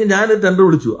 അല്ലെങ്കിൽ ഞാൻ ടെൻഡർ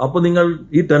വിളിച്ചു, അപ്പൊ നിങ്ങൾ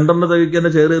ഈ ടെൻഡറിന്റെ തയ്ക്കാൻ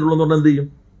എന്നെ ചെയർ തരുള്ളൂ എന്ന് പറഞ്ഞാൽ എന്ത് ചെയ്യും?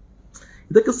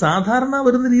 ഇതൊക്കെ സാധാരണ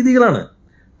വരുന്ന രീതികളാണ്.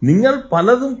 നിങ്ങൾ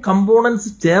പലതും കമ്പോണൻസ്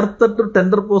ചേർത്തിട്ട്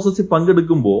ടെൻഡർ പ്രോസസ്സിൽ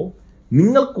പങ്കെടുക്കുമ്പോൾ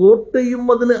നിങ്ങൾ കോട്ട്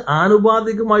ചെയ്യുന്നതിന്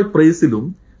ആനുപാതികമായ പ്രൈസിലും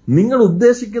നിങ്ങൾ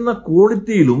ഉദ്ദേശിക്കുന്ന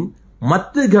ക്വാളിറ്റിയിലും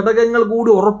മറ്റ് ഘടകങ്ങൾ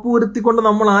കൂടി ഉറപ്പുവരുത്തിക്കൊണ്ട്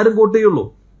നമ്മൾ ആരും കോട്ട് ചെയ്യുള്ളൂ.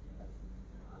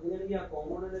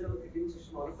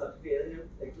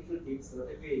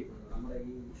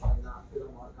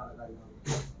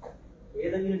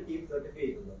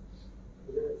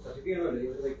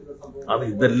 അത്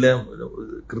ഇതെല്ലാം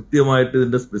കൃത്യമായിട്ട്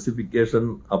ഇതിന്റെ സ്പെസിഫിക്കേഷൻ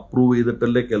അപ്രൂവ്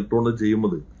ചെയ്തിട്ടല്ലേ കെൽട്രോണിൽ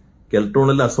ചെയ്യുന്നത്,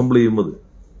 കെൽട്രോണിൽ അസംബിൾ ചെയ്യുന്നത്.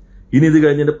 ഇനി ഇത്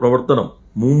കഴിഞ്ഞതിന്റെ പ്രവർത്തനം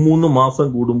 3 മാസം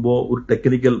കൂടുമ്പോൾ ഒരു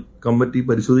ടെക്നിക്കൽ കമ്മിറ്റി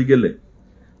പരിശോധിക്കല്ലേ.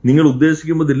 നിങ്ങൾ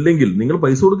ഉദ്ദേശിക്കുമ്പോൾ ഇതില്ലെങ്കിൽ നിങ്ങൾ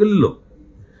പൈസ കൊടുക്കില്ലല്ലോ.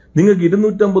 നിങ്ങൾക്ക്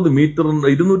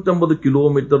 250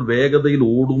 കിലോമീറ്റർ വേഗതയിൽ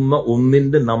ഓടുന്ന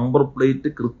ഒന്നിന്റെ നമ്പർ പ്ലേറ്റ്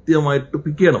കൃത്യമായിട്ട്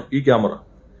പിക്ക് ചെയ്യണം ഈ ക്യാമറ.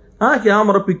 ആ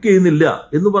ക്യാമറ പിക്ക് ചെയ്യുന്നില്ല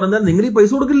എന്ന് പറഞ്ഞാൽ നിങ്ങൾ ഈ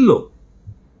പൈസ കൊടുക്കില്ലല്ലോ.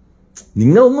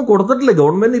 നിങ്ങളൊന്നും കൊടുത്തിട്ടില്ല.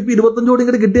 ഗവൺമെന്റ് ഇപ്പൊ 25 കോടി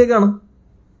ഇങ്ങോട്ട് കിട്ടിയേക്കാണ്.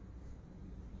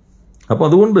 അപ്പൊ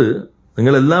അതുകൊണ്ട്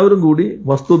നിങ്ങൾ എല്ലാവരും കൂടി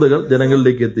വസ്തുതകൾ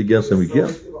ജനങ്ങളിലേക്ക് എത്തിക്കാൻ ശ്രമിക്കുക.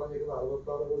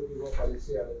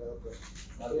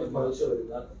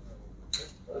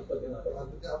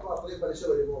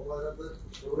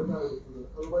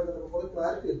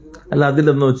 അല്ല,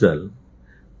 അതിലെന്ന് വെച്ചാൽ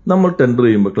നമ്മൾ ടെൻഡർ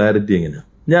ചെയ്യുമ്പോൾ ക്ലാരിറ്റി എങ്ങനെയാ?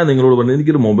 ഞാൻ നിങ്ങളോട് പറഞ്ഞു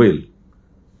എനിക്കൊരു മൊബൈൽ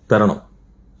തരണം,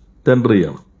 ടെൻഡർ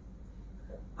ചെയ്യണം,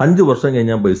 5 വർഷം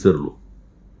കഴിഞ്ഞ് ഞാൻ പൈസ തരുള്ളൂ.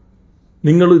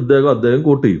 നിങ്ങൾ അദ്ദേഹം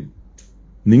കോട്ട് ചെയ്യും.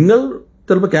 നിങ്ങൾ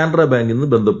ചിലപ്പോൾ കാനറ ബാങ്കിൽ നിന്ന്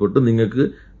ബന്ധപ്പെട്ട് നിങ്ങൾക്ക്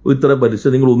ഇത്ര പലിശ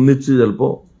നിങ്ങൾ ഒന്നിച്ച്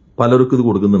ചിലപ്പോൾ പലർക്കും ഇത്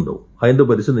കൊടുക്കുന്നുണ്ടാവും. അതിന്റെ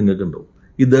പലിശ നിങ്ങൾക്ക് ഉണ്ടാവും.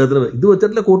 ഇദ്ദേഹത്തിന് ഇത്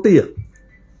വെച്ചിട്ടില്ല കോട്ട് ചെയ്യുക.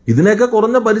 ഇതിനൊക്കെ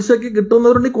കുറഞ്ഞ പലിശയ്ക്ക്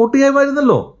കിട്ടുന്നവരുണ്ടെങ്കിൽ കോട്ട്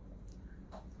ചെയ്യാമായിരുന്നല്ലോ,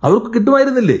 അവർക്ക്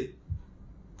കിട്ടുമായിരുന്നില്ലേ?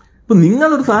 ഇപ്പൊ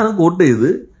നിങ്ങളൊരു സാധനം കോട്ട് ചെയ്ത്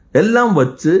എല്ലാം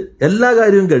വച്ച് എല്ലാ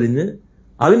കാര്യവും കഴിഞ്ഞ്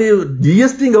അവന്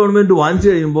GST ഗവൺമെന്റ് വാങ്ങിച്ചു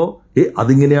കഴിയുമ്പോൾ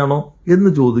അതിങ്ങനെയാണോ എന്ന്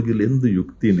ചോദിക്കില്ല. എന്ത്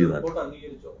യുക്തി ഉണ്ട്?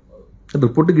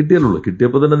 റിപ്പോർട്ട് കിട്ടിയല്ലോ.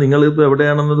 കിട്ടിയപ്പോൾ തന്നെ നിങ്ങൾ ഇപ്പൊ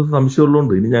എവിടെയാണെന്നൊരു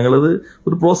സംശയമുള്ളതുകൊണ്ട് ഇനി ഞങ്ങളത്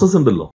ഒരു പ്രോസസ് ഉണ്ടല്ലോ.